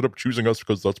partners end up choosing us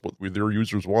because that's what their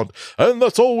users want. And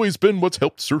that's always been what's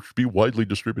helped search be widely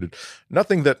distributed.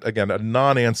 Nothing that, again, a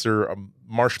non-answer, a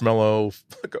marshmallow,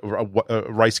 a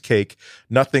rice cake,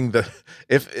 nothing that,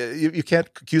 if you can't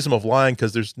accuse him of lying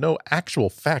because there's no actual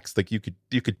facts like you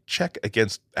could check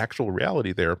against actual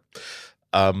reality there.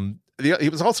 He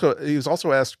was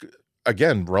also asked,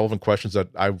 again, relevant questions that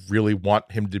I really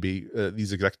want him to be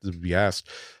these executives to be asked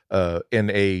in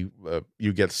a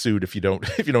you get sued if you don't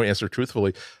answer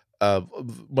truthfully.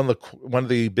 One of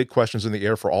the big questions in the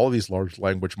air for all of these large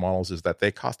language models is that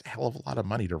they cost a hell of a lot of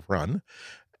money to run,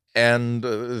 and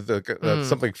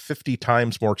something 50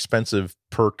 times more expensive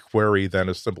per query than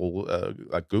a simple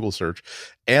like Google search.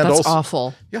 And that's also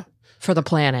awful. Yeah, for the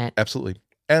planet. Absolutely.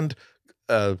 And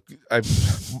I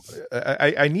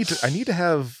need to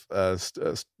have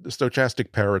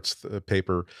Stochastic Parrot's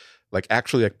paper like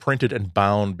actually like printed and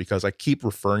bound, because I keep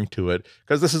referring to it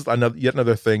because this is yet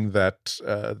another thing that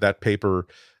that paper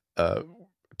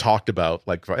talked about.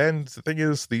 Like, and the thing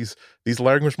is, these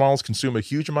language models consume a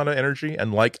huge amount of energy,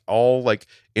 and like all like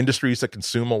industries that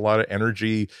consume a lot of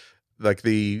energy, like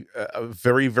the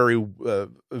very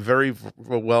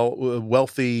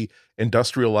wealthy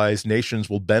industrialized nations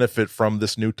will benefit from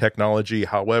this new technology.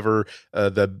 However,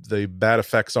 the bad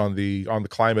effects on the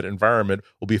climate environment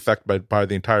will be affected by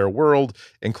the entire world,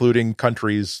 including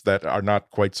countries that are not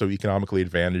quite so economically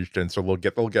advantaged, and so they'll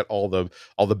get all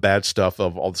the bad stuff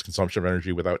of all this consumption of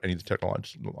energy without any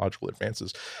technological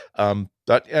advances. So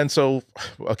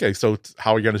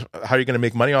how are you going to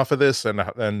make money off of this, and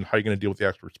how are you going to deal with the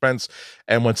extra expense?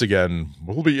 And once again,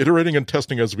 we'll be iterating and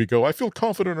testing as we go. I feel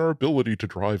confident in our ability to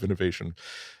drive innovation.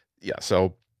 Yeah.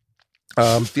 So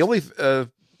the only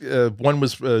one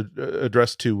was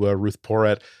addressed to Ruth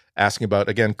Porat, asking about,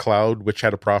 again, cloud, which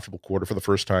had a profitable quarter for the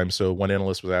first time. So one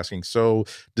analyst was asking, so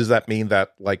does that mean that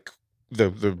like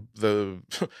the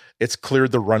it's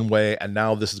cleared the runway and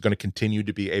now this is going to continue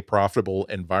to be a profitable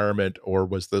environment, or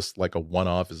was this like a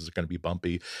one-off? Is it going to be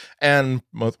bumpy? And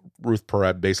Ruth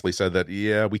Porat basically said that,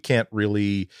 yeah, we can't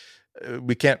really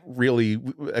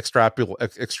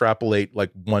extrapolate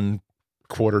like one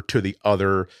quarter to the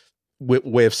other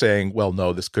way of saying, well,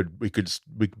 no, we could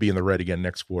be in the red again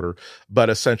next quarter, but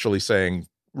essentially saying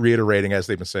reiterating, as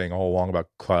they've been saying all along about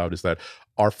cloud, is that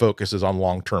our focus is on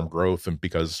long-term growth, and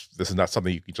because this is not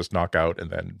something you can just knock out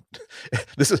and then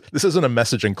this isn't a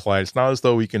messaging client. It's not as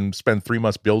though we can spend 3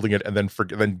 months building it and then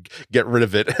get rid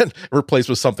of it and replace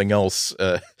with something else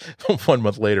 1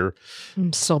 month later.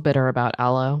 I'm still bitter about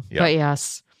Allo, but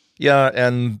yes. Yeah,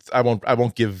 and I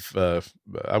won't give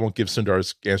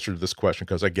Sundar's answer to this question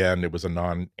because, again, it was a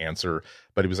non-answer.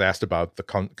 But he was asked about the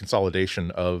consolidation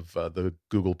of the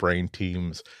Google Brain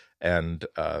teams and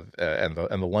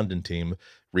the London team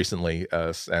recently,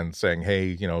 and saying,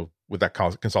 hey, with that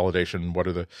consolidation, are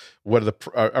we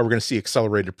going to see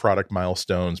accelerated product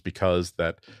milestones because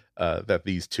that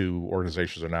these two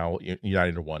organizations are now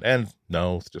united in one? And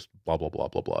no, it's just blah blah blah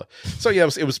blah blah. So yeah,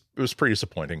 it was pretty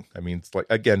disappointing. I mean, it's like,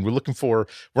 again, we're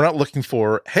not looking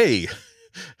for, hey,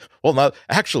 well, not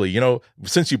actually,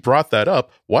 since you brought that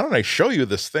up, why don't I show you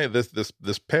this thing,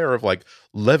 this pair of like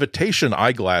levitation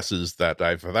eyeglasses that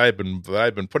I've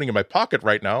been putting in my pocket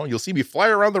right now. You'll see me fly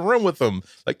around the room with them.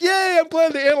 Like, yay, I'm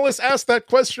glad the analyst asked that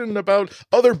question about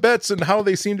other bets and how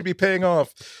they seem to be paying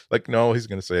off. Like, no, he's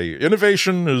going to say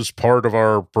innovation is part of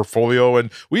our portfolio and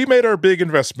we made our big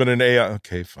investment in AI.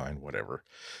 Okay, fine, whatever.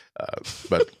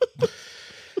 But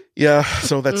yeah,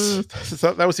 so that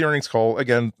was the earnings call.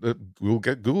 Again,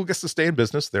 Google gets to stay in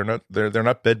business. They're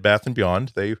not Bed Bath and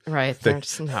Beyond.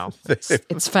 It's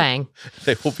Fang.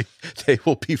 They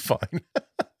will be fine.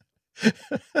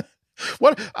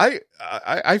 What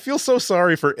I feel so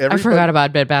sorry for everybody. I forgot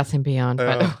about Bed Bath and Beyond,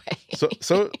 by the way.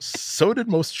 So did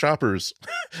most shoppers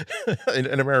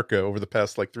in America over the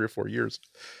past like 3 or 4 years.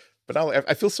 But now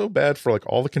I feel so bad for like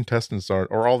all the contestants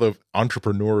or all the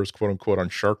entrepreneurs, quote unquote, on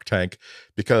Shark Tank,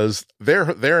 because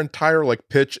their entire like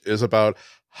pitch is about,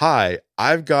 hi,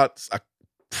 I've got a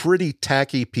pretty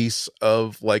tacky piece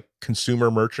of like consumer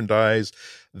merchandise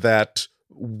that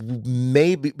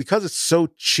maybe, because it's so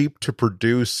cheap to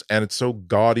produce and it's so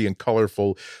gaudy and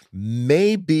colorful,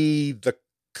 maybe the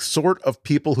sort of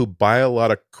people who buy a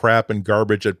lot of crap and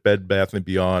garbage at Bed Bath and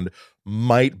Beyond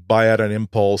might buy at an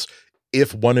impulse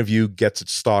if one of you gets it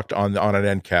stocked on an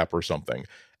end cap or something.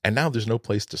 And now there's no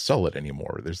place to sell it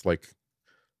anymore. There's like,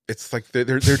 it's like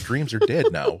their dreams are dead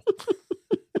now.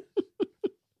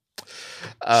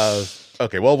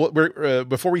 Okay, well, we're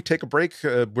before we take a break,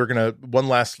 we're gonna one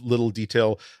last little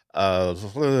detail.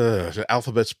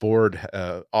 Alphabet's board,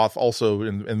 also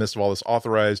in the midst of all this,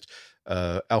 authorized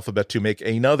Alphabet to make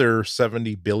another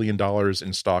 $70 billion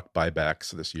in stock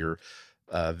buybacks this year.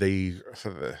 They'd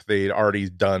already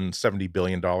done $70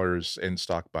 billion in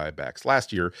stock buybacks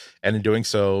last year, and in doing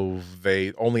so,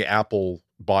 only Apple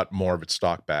bought more of its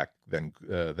stock back than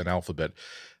Alphabet,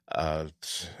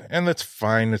 and that's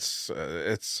fine. It's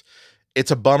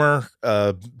a bummer.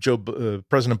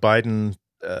 President Biden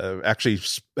actually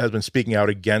has been speaking out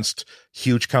against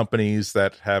huge companies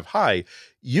that have,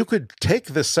 you could take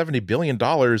this $70 billion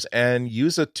and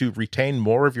use it to retain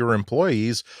more of your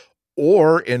employees,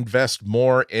 or invest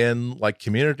more in like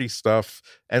community stuff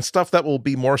and stuff that will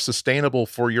be more sustainable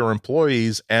for your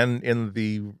employees and in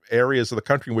the areas of the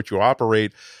country in which you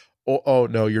operate. Oh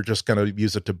no, you're just going to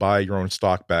use it to buy your own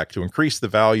stock back to increase the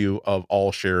value of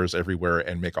all shares everywhere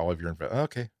and make all of your investments.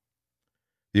 Okay.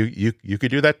 You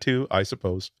could do that too, I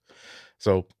suppose.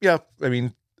 So yeah, I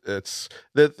mean, I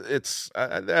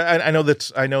know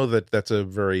that that's a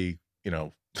very,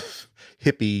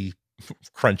 hippie,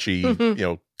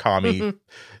 crunchy, commie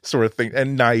sort of thing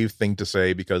and naive thing to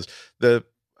say, because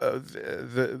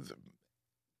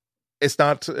it's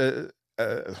not,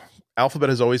 Alphabet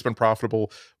has always been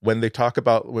profitable. When they talk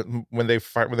about when they're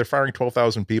firing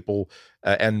 12,000 people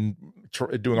and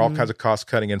doing all kinds of cost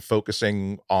cutting and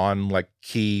focusing on like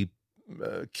key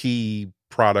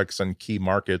products and key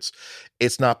markets,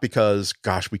 it's not because,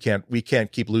 gosh, we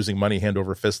can't keep losing money hand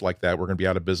over fist like that. We're going to be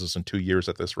out of business in 2 years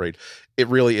at this rate. It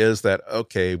really is that,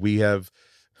 okay, I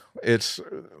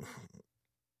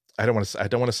don't want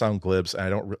to sound glibs,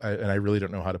 and I really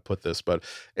don't know how to put this, but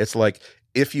it's like,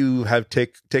 if you have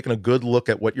taken a good look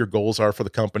at what your goals are for the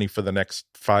company for the next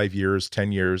 5 years,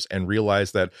 10 years, and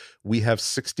realize that we have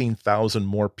 16,000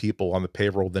 more people on the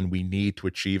payroll than we need to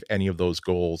achieve any of those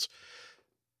goals,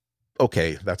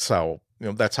 okay, that's how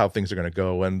things are going to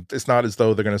go. And it's not as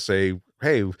though they're going to say,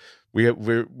 hey, we're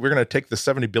going to take the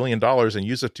 $70 billion and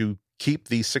use it to keep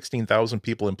these 16,000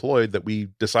 people employed that we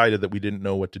decided that we didn't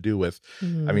know what to do with.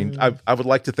 I mean, I would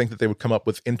like to think that they would come up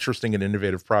with interesting and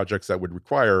innovative projects that would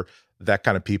require that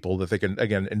kind of people, that they can,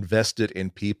 again, invest it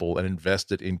in people and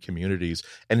invest it in communities,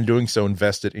 and in doing so,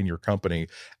 invest it in your company,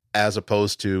 as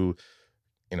opposed to,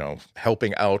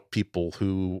 helping out people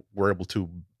who were able to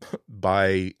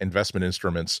buy investment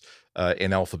instruments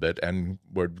in Alphabet and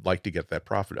would like to get that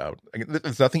profit out.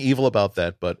 There's nothing evil about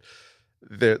that, but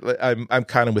I'm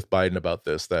kind of with Biden about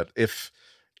this. That if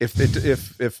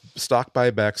stock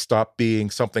buybacks stop being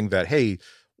something that, hey,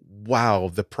 wow,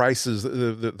 the prices,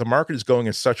 the market is going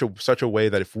in such a way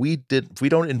that if we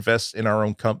don't invest in our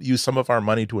own use some of our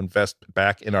money to invest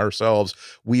back in ourselves,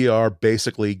 we are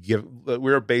basically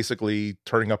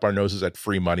turning up our noses at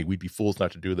free money. We'd be fools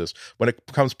not to do this. When it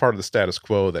becomes part of the status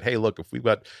quo, that, hey, look, if we've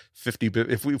got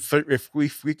if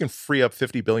we can free up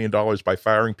 $50 billion by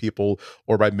firing people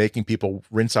or by making people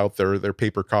rinse out their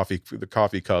paper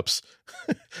coffee cups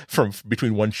from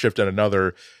between one shift and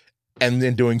another, and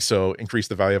in doing so, increase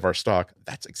the value of our stock,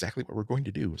 that's exactly what we're going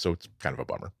to do. So it's kind of a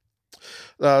bummer.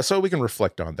 So we can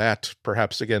reflect on that.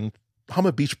 Perhaps, again, hum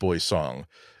a Beach Boys song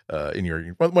in your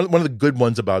one of the good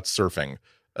ones about surfing.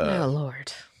 Oh,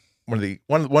 Lord. One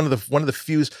of the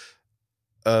few.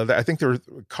 I think there are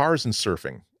cars and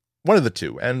surfing. One of the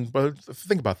two. And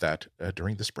think about that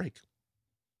during this break.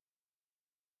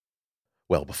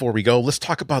 Well, before we go, let's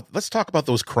talk about those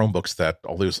Chromebooks that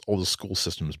all the school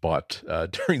systems bought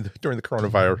during the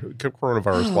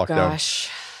coronavirus lockdown. Gosh.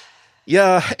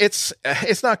 Yeah, it's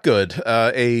not good.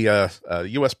 U.S.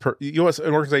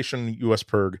 organization, U.S.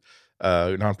 PIRG,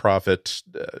 nonprofit,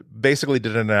 basically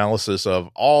did an analysis of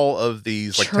all of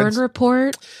these churn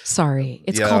report. Sorry,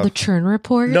 it's called the churn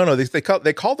report. No, they called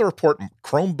the report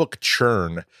Chromebook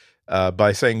churn.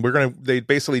 By saying they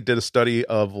basically did a study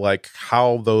of how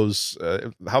all those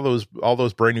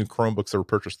brand new Chromebooks that were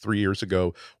purchased 3 years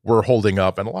ago were holding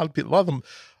up, and a lot of them,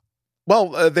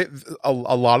 a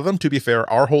lot of them, to be fair,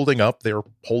 are holding up. They're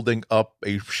holding up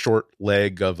a short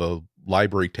leg of a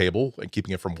library table and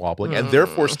keeping it from wobbling, and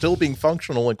therefore still being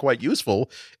functional and quite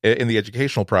useful in the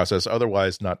educational process.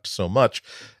 Otherwise, not so much.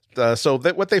 So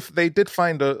they did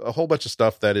find a whole bunch of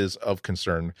stuff that is of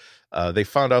concern. They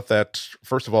found out that,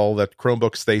 first of all, that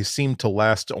Chromebooks, they seem to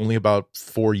last only about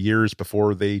 4 years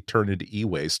before they turn into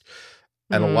e-waste,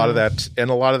 and a lot of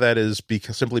that is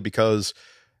simply because,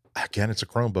 again, it's a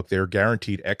Chromebook. They're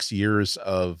guaranteed X years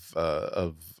of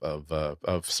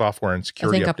software and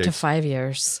security. I think updates. up to 5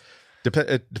 years.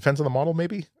 It depends on the model,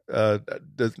 maybe.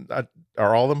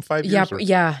 Are all of them 5 years?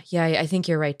 Yeah. I think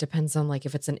you're right. Depends on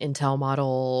if it's an Intel model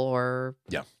or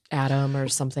Atom or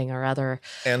something or other.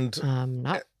 And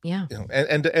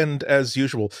and as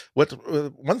usual,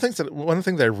 one thing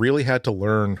that I really had to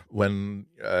learn when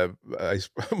I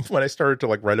started to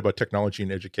write about technology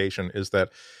and education is that,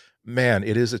 man,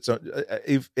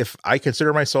 if I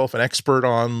consider myself an expert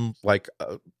on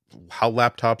how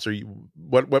laptops are,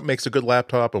 what makes a good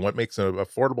laptop and what makes an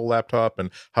affordable laptop and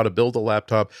how to build a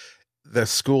laptop, the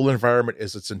school environment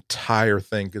is its entire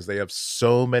thing, because they have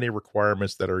so many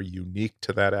requirements that are unique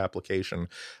to that application.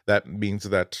 That means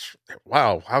that,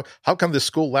 wow, how come this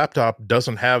school laptop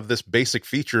doesn't have this basic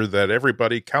feature that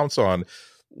everybody counts on?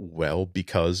 Well,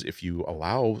 because if you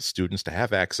allow students to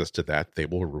have access to that, they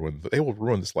will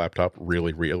ruin this laptop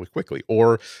really, really quickly.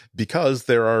 Or because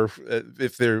a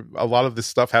lot of this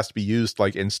stuff has to be used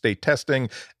in state testing,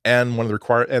 and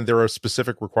there are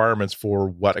specific requirements for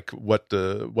what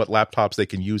laptops they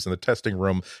can use in the testing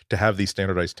room to have these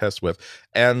standardized tests with.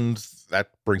 And that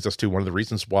brings us to one of the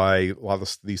reasons why a lot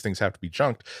of these things have to be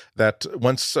junked. That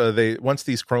once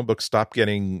these Chromebooks stop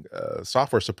getting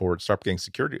software support, stop getting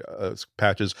security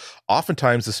patches,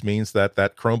 oftentimes this means that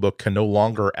Chromebook can no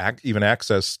longer even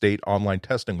access state online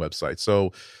testing websites.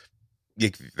 So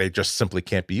they just simply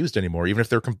can't be used anymore, even if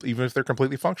they're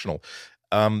completely functional.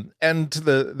 And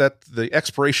the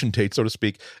expiration date, so to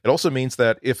speak, it also means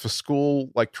that if a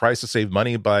school tries to save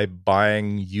money by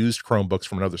buying used Chromebooks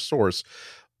from another source,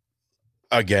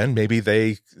 again, maybe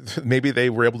they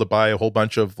were able to buy a whole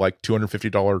bunch of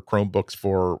 $250 Chromebooks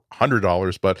for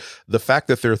 $100, but the fact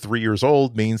that they're 3 years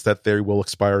old means that they will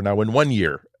expire now in 1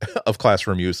 year of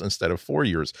classroom use instead of 4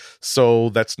 years. So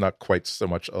that's not quite so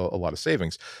much a lot of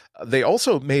savings. They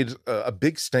also made a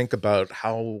big stink about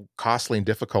how costly and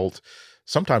difficult,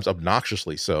 sometimes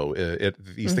obnoxiously so,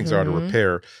 these things are to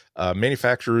repair.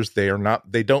 Manufacturers, they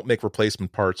don't make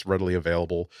replacement parts readily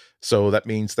available. So that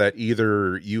means that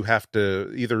either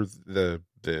the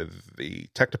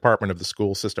tech department of the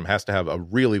school system has to have a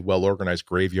really well organized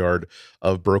graveyard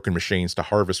of broken machines to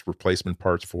harvest replacement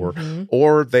parts for,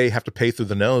 or they have to pay through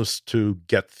the nose to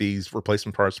get these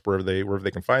replacement parts wherever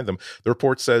they can find them. The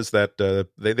report says that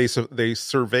they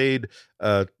surveyed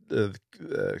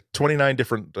 29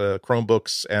 different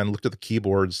Chromebooks and looked at the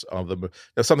keyboards of them.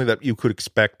 That's something that you could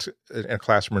expect in a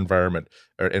classroom environment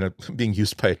or being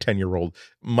used by a 10-year-old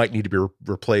might need to be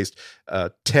replaced.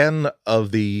 10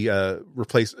 of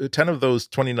those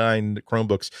 29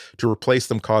 Chromebooks, to replace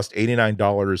them cost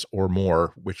 $89 or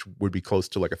more, which would be close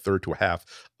to like a third to a half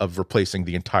of replacing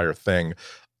the entire thing.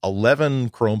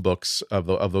 11 Chromebooks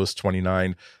of those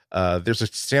 29. There's a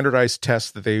standardized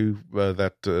test that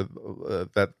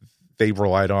they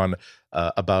relied on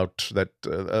about that.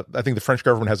 I think the French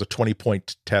government has a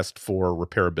 20-point test for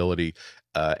repairability,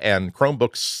 and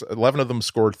Chromebooks, 11 of them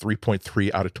scored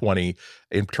 3.3 out of 20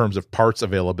 in terms of parts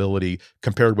availability,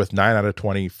 compared with 9 out of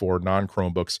 20 for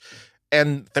non-Chromebooks.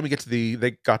 And then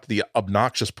they got to the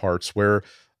obnoxious parts where,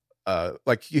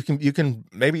 like you can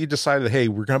maybe you decided, hey,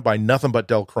 we're going to buy nothing but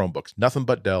Dell Chromebooks, nothing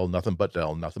but Dell, nothing but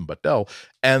Dell, nothing but Dell.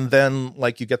 And then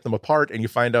like you get them apart and you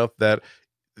find out that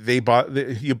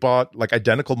you bought like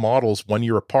identical models 1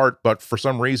 year apart, but for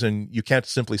some reason you can't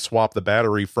simply swap the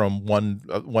battery from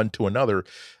one to another.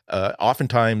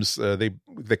 Oftentimes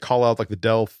they call out like the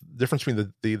Dell difference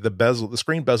between the bezel, the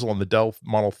screen bezel on the Dell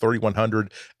model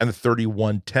 3100 and the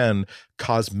 3110.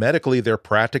 Cosmetically, they're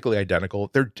practically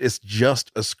identical. It's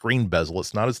just a screen bezel.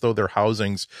 It's not as though they're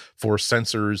housings for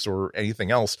sensors or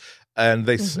anything else. And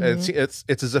it's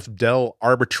as if Dell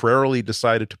arbitrarily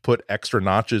decided to put extra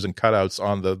notches and cutouts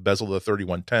on the bezel of the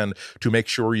 3110 to make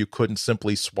sure you couldn't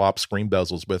simply swap screen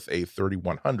bezels with a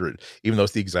 3100, even though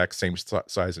it's the exact same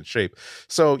size and shape.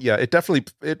 So yeah, it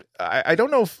definitely. I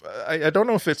don't know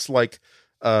if it's like.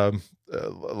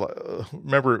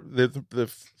 Remember the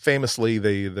famously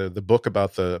the book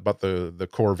about the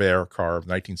Corvair car of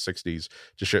 1960s,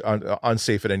 just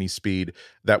unsafe at any speed.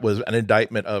 That was an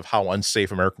indictment of how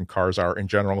unsafe American cars are in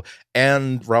general.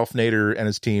 And Ralph Nader and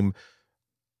his team,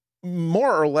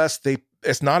 more or less,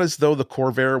 it's not as though the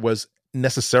Corvair was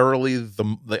necessarily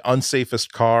the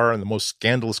unsafest car and the most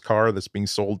scandalous car that's being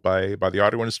sold by the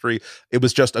auto industry. It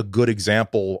was just a good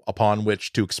example upon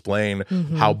which to explain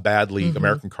how badly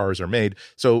American cars are made.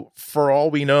 So for all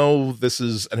we know, this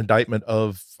is an indictment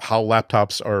of how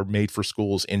laptops are made for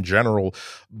schools in general.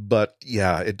 But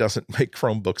yeah, it doesn't make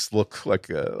Chromebooks look like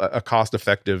a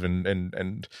cost-effective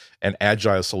and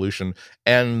agile solution.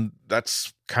 And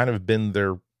that's kind of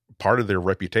been part of their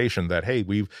reputation, that hey,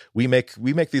 we make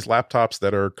these laptops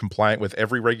that are compliant with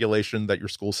every regulation that your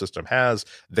school system has.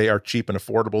 They are cheap and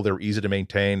affordable. They're easy to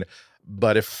maintain.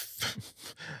 But if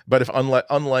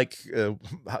unlike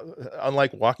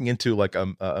walking into like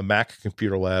a Mac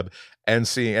computer lab and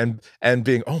seeing and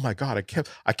being, oh my God,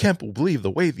 I can't believe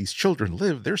the way these children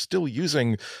live. They're still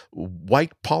using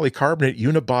white polycarbonate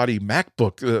unibody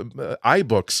MacBook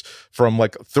iBooks from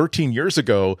like 13 years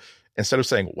ago. Instead of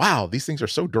saying, wow, these things are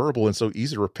so durable and so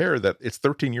easy to repair that it's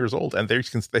 13 years old and they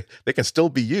can still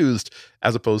be used,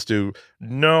 as opposed to,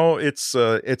 no, it's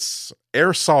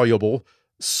air soluble.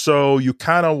 So you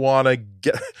kind of want to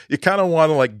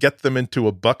get them into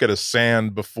a bucket of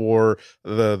sand before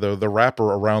the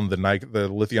wrapper around the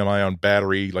lithium ion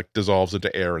battery like dissolves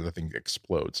into air and the thing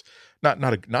explodes.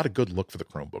 Not a good look for the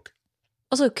Chromebook.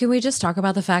 Also, can we just talk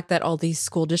about the fact that all these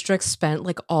school districts spent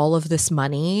like all of this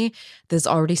money that's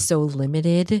already so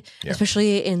limited,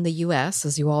 especially in the US,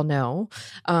 as you all know.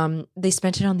 They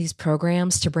spent it on these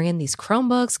programs to bring in these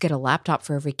Chromebooks, get a laptop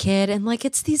for every kid. And like,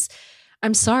 it's these,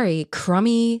 I'm sorry,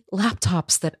 crummy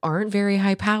laptops that aren't very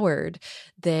high powered,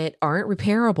 that aren't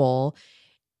repairable,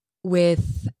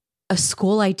 with a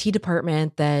school IT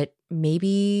department that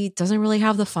maybe doesn't really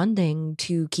have the funding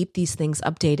to keep these things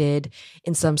updated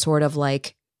in some sort of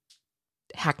like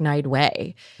hackneyed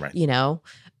way. Right. You know,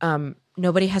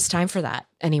 nobody has time for that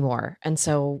anymore. And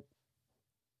so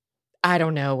I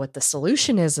don't know what the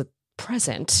solution is at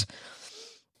present.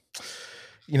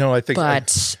 You know, I think,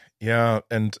 but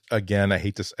and again, I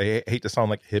hate to sound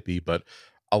like a hippie, but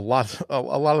a lot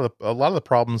of the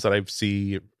problems that I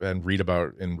see and read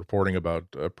about in reporting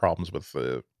about problems with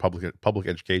public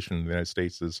education in the United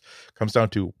States comes down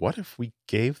to, what if we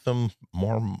gave them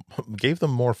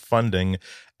more funding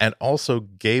and also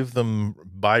gave them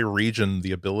by region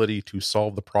the ability to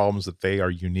solve the problems that they are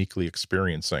uniquely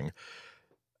experiencing.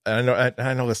 And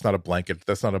I know that's not a blanket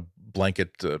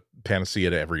panacea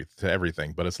to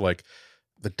everything, but it's like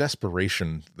the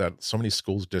desperation that so many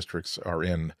schools districts are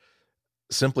in,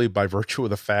 simply by virtue of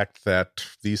the fact that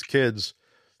these kids,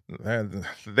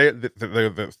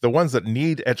 the ones that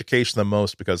need education the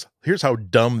most, because here's how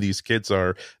dumb these kids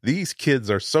are. These kids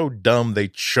are so dumb they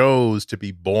chose to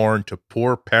be born to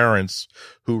poor parents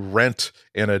who rent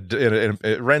in a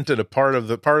part of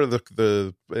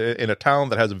the in a town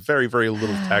that has very, very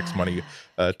little tax money,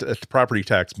 property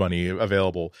tax money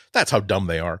available. That's how dumb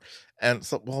they are. And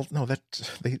so, well, no, that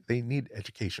they need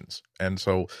educations. And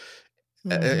so,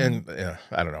 and yeah,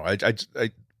 I don't know.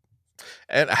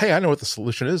 And hey, I know what the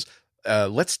solution is.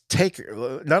 Let's take,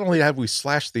 not only have we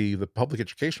slashed the public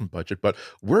education budget, but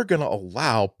we're going to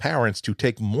allow parents to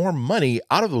take more money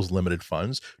out of those limited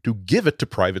funds to give it to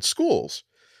private schools.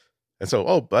 And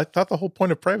so, I thought the whole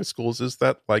point of private schools is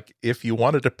that, like, if you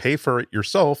wanted to pay for it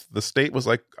yourself, the state was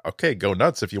like, okay, go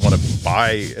nuts. If you want to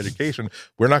buy education,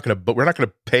 we're not going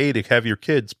to pay to have your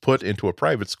kids put into a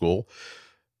private school.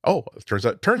 Oh, it turns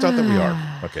out that we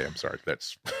are. Okay, I'm sorry.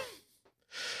 That's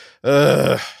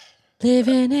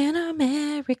living in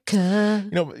America.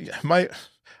 Oh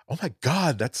my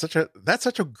God, that's such a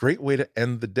great way to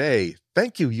end the day.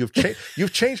 Thank you. You've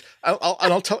changed.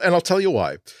 I'll tell you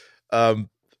why.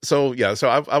 So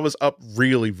I was up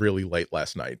really, really late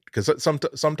last night because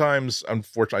sometimes,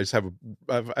 unfortunately,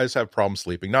 I just have problems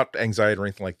sleeping. Not anxiety or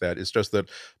anything like that. It's just that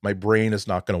my brain is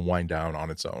not going to wind down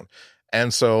on its own.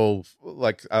 And so,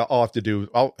 like, all I can do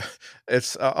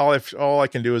is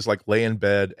like lay in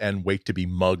bed and wait to be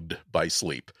mugged by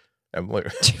sleep. And like,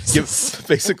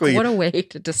 basically, what a way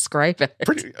to describe it.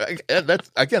 That's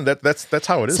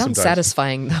how it is. Sounds sometimes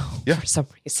satisfying though. Yeah. For some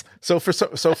reason. So I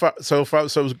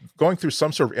was going through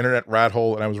some sort of internet rat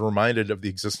hole, and I was reminded of the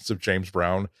existence of James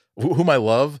Brown, whom I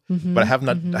love, but I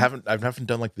haven't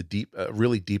done like the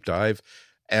really deep dive.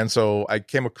 And so I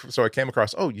came across,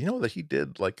 you know that he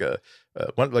did like his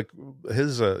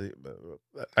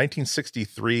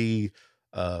 1963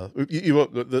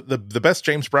 the best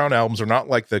James Brown albums are not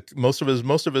like most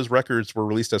of his records were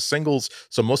released as singles,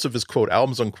 so most of his quote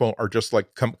albums unquote are just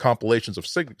like compilations of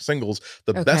singles.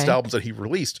 The best albums that he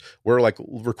released were like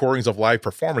recordings of live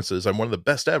performances, and one of the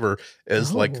best ever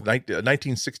is like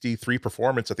 1963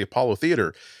 performance at the Apollo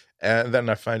Theater. And then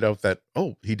I find out that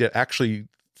he did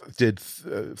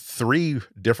 3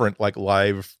 different like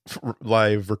live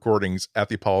recordings at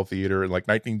the Apollo Theater in like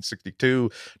 1962,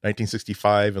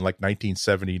 1965, and like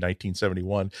 1970,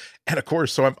 1971. And of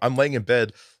course, so I'm laying in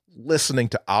bed listening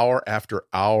to hour after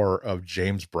hour of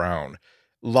James Brown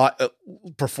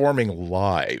performing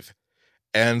live.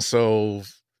 And so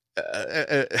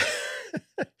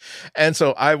and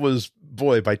so I was,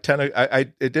 by 10,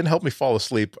 it didn't help me fall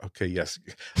asleep. Okay, yes.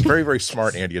 Very, very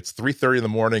smart, Andy. It's 3:30 in the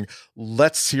morning.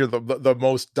 Let's hear the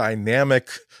most dynamic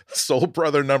Soul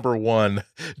Brother #1.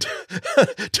 I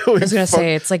was going to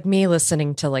say, it's like me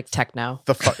listening to like techno.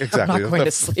 Exactly. I'm not going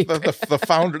to sleep.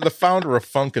 the founder of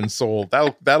Funk and Soul.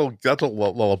 That'll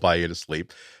lullaby you to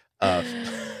sleep. But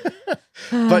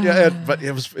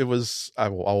it was. I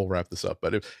will wrap this up.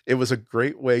 But it was a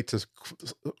great way to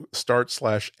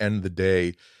start/end the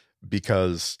day,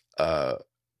 because I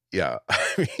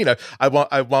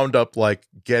wound up like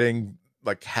getting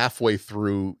like halfway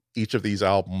through each of these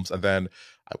albums, and then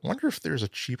I wonder if there's a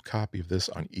cheap copy of this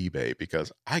on eBay,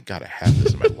 because I gotta have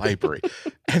this in my library.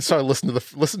 And so I listened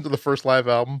to the first live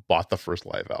album, bought the first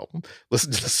live album,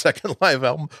 listened to the second live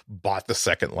album, bought the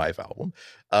second live album.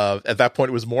 At that point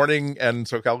it was morning, and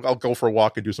so I'll go for a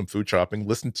walk and do some food shopping,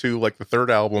 listen to like the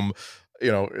third album,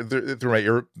 through my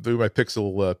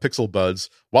Pixel buds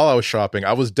while I was shopping.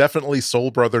 I was definitely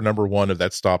Soul Brother #1 of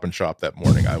that Stop and Shop that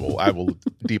morning. I will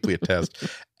deeply attest.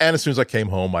 And as soon as I came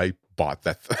home, I bought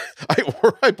that.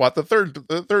 I bought the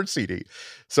third CD.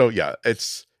 So yeah,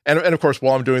 it's and of course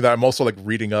while I'm doing that, I'm also like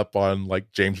reading up on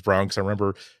like James Brown, because I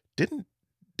remember didn't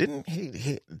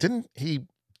he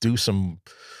do some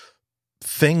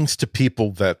things to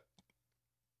people that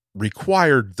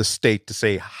required the state to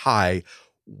say, hi,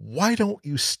 why don't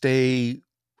you stay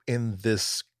in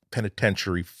this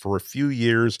penitentiary for a few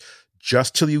years,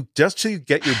 just till you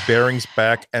get your bearings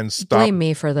back and stop? Blame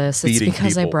me for this. It's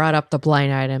because people. I brought up the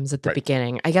blind items at the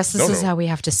beginning. I guess this is how we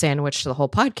have to sandwich the whole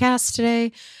podcast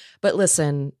today. But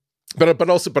listen, but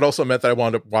also meant that I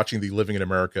wound up watching the Living in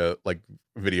America like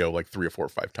video like 3 or 4 or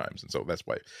 5 times, and so that's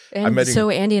why. So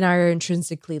Andy and I are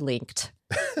intrinsically linked.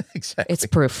 Exactly. It's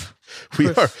proof.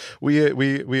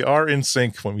 we are in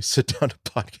sync when we sit down to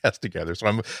podcast together. So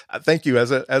I'm thank you.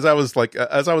 As I was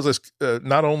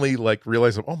not only like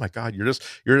realizing, oh my God, you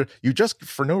just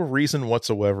for no reason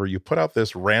whatsoever, you put out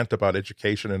this rant about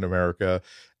education in America.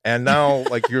 And now,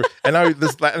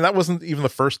 that wasn't even the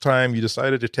first time you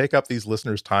decided to take up these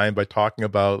listeners' time by talking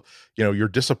about, your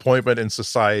disappointment in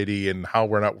society and how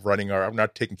we're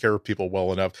not taking care of people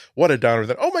well enough. What a downer!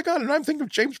 That, oh my God! And I'm thinking of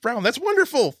James Brown. That's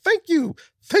wonderful. Thank you,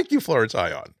 Florence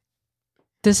Ion.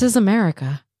 This is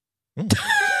America.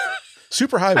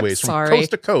 Super highways from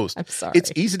coast to coast. I'm sorry.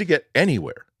 It's easy to get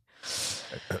anywhere.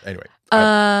 Anyway.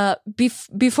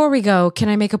 Before we go, can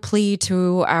I make a plea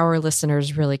to our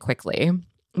listeners really quickly?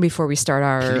 Before we start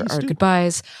our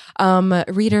goodbyes,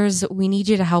 readers, we need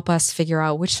you to help us figure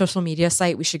out which social media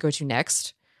site we should go to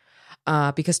next,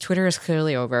 because Twitter is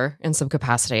clearly over in some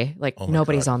capacity. Like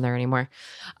nobody's on there anymore.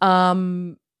 I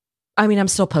mean, I'm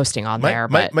still posting on there,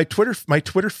 but my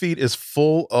Twitter feed is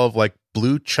full of like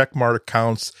blue checkmark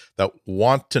accounts that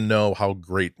wanted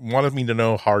me to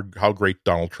know how great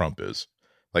Donald Trump is.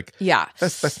 Like, yeah,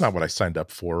 that's not what I signed up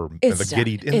for in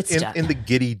the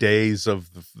giddy days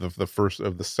of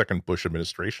the second Bush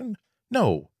administration.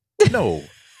 No.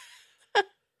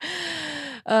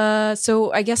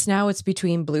 So I guess now it's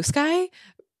between Blue Sky,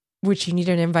 which you need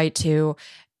an invite to,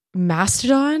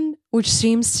 Mastodon, which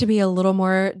seems to be a little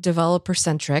more developer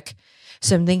centric.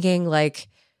 So I'm thinking like,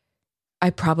 I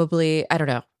don't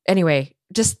know. Anyway,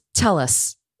 just tell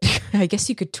us. I guess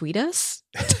you could tweet us.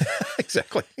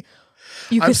 Exactly.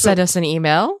 You could send us an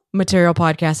email,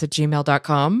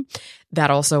 materialpodcast@gmail.com. That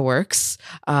also works.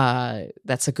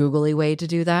 That's a googly way to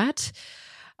do that.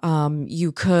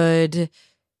 You could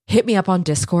hit me up on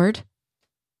Discord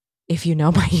if you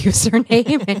know my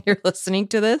username and you're listening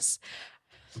to this.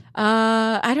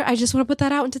 I just want to put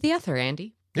that out into the ether,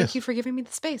 Andy. Thank you for giving me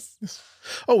the space. Yes.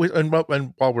 Oh, and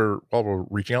while we're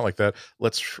reaching out like that,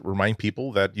 let's remind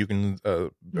people that you can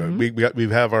we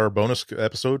have our bonus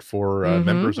episode for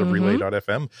members of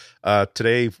Relay.fm.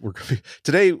 Today we're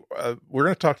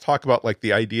going to talk about like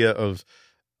the idea of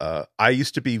I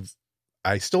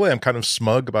still am kind of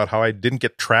smug about how I didn't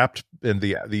get trapped in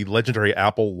the legendary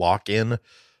Apple lock-in.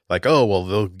 Like, oh, well,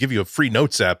 they'll give you a free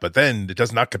Notes app, but then it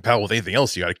does not compel with anything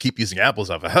else. You got to keep using Apple's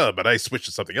app. But I switched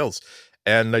to something else.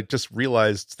 And I just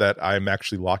realized that I'm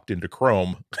actually locked into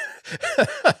Chrome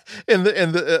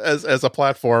as a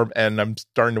platform. And I'm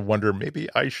starting to wonder, maybe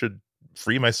I should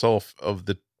free myself of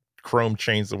the Chrome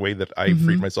chains the way that I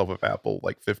freed myself of Apple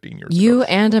like 15 years ago. You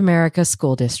and America's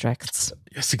school districts.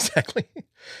 Yes, exactly.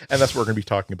 And that's what we're going to be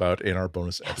talking about in our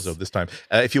bonus episode this time.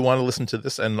 If you want to listen to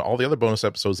this and all the other bonus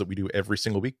episodes that we do every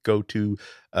single week, go to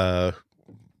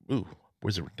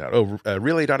where's it written down?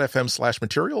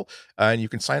 Relay.fm/material. And you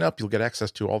can sign up. You'll get access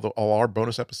to all our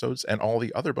bonus episodes and all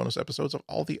the other bonus episodes of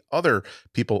all the other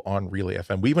people on Relay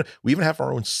FM. We even have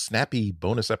our own snappy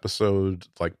bonus episode,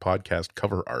 like podcast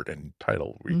cover art and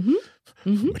title.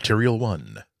 Material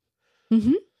 1.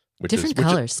 Different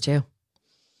colors too.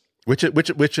 Which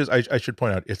is I should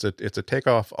point out, it's a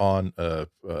takeoff on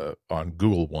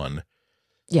Google One.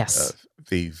 Yes.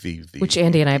 The which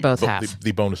Andy and I both have.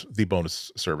 The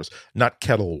bonus service, not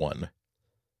Kettle One.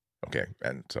 Okay,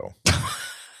 and so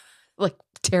like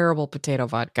terrible potato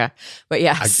vodka, but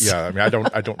yes. I mean, I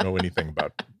don't know anything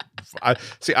about. All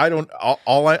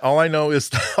I know is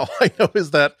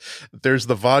that there's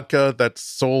the vodka that's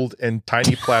sold in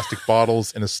tiny plastic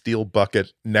bottles in a steel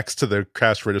bucket next to the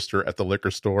cash register at the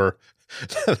liquor store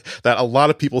that a lot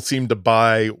of people seem to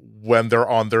buy when they're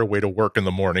on their way to work in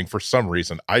the morning for some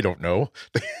reason. I don't know.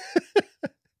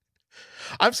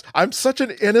 I'm such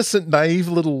an innocent, naive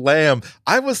little lamb.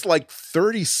 I was like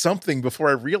 30 something before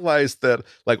I realized that,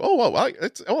 like,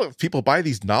 if people buy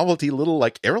these novelty little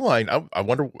like airline. I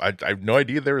wonder. I have no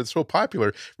idea they're so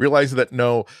popular. Realizing that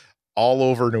no, all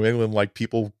over New England, like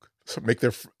people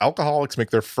alcoholics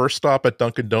make their first stop at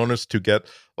Dunkin' Donuts to get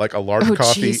like a large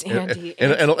coffee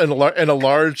and a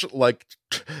large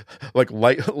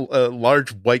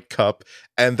large white cup,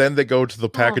 and then they go to the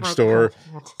package store,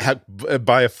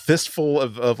 buy a fistful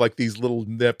of like these little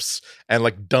nips and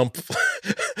like dump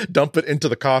it into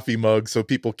the coffee mug so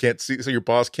people can't see, so your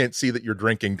boss can't see that you're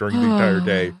drinking during the entire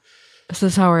day. This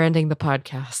is how we're ending the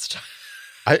podcast.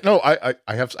 I know. I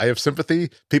have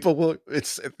sympathy. People will.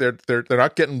 They're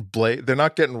not getting they're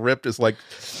not getting ripped. It's like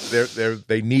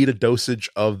they need a dosage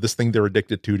of this thing they're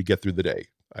addicted to get through the day.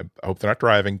 I hope they're not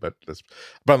driving, but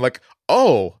I'm like,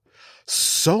 oh,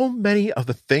 so many of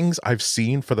the things I've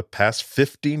seen for the past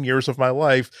 15 years of my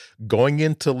life going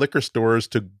into liquor stores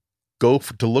to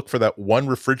to look for that one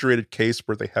refrigerated case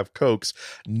where they have Cokes.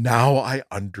 Now I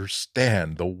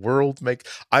understand. The world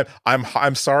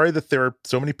I'm sorry that there are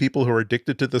so many people who are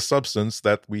addicted to this substance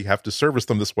that we have to service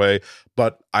them this way,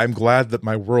 but I'm glad that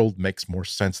my world makes more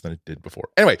sense than it did before.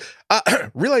 Anyway,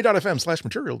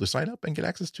 relay.fm/material to sign up and get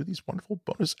access to these wonderful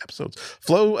bonus episodes.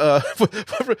 Flo,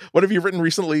 what have you written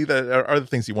recently that are the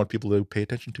things you want people to pay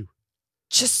attention to?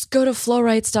 Just go to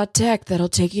flowrights.tech. That'll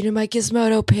take you to my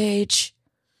Gizmodo page.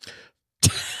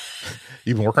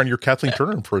 You can work on your Kathleen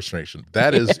Turner impersonation.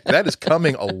 That is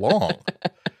coming along.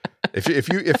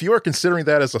 If you are considering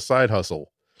that as a side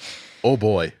hustle, oh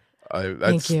boy,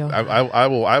 Thank you.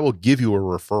 I will give you a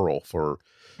referral for.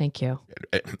 Thank you.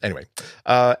 Anyway,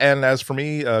 and as for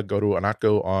me, go to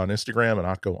Anatko on Instagram,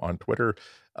 Anatko on Twitter.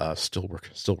 Still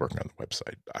working on the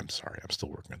website. I'm sorry, I'm still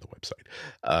working on the website.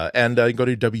 And you can go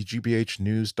to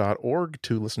wgbhnews.org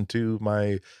to listen to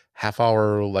my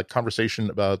half-hour conversation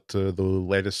about the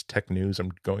latest tech news.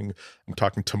 I'm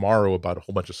talking tomorrow about a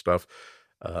whole bunch of stuff.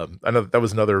 I know that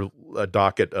was another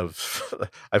docket of.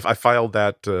 I filed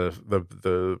that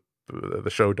the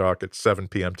show doc at 7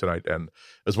 p.m. tonight, and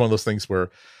it was one of those things where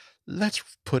let's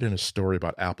put in a story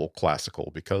about Apple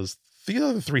Classical, because the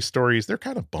other three stories, they're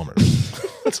kind of bummers.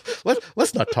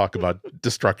 let's not talk about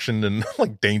destruction and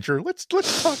danger. Let's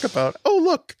talk about, oh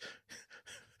look,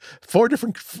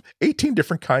 18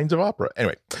 different kinds of opera.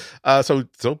 Anyway, so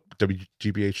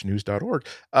wgbhnews.org.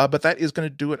 But that is going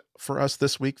to do it for us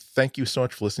this week. Thank you so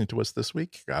much for listening to us this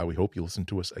week. We hope you listen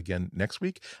to us again next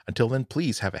week. Until then,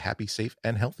 please have a happy, safe,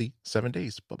 and healthy 7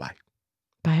 days. Bye-bye.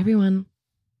 Bye, everyone.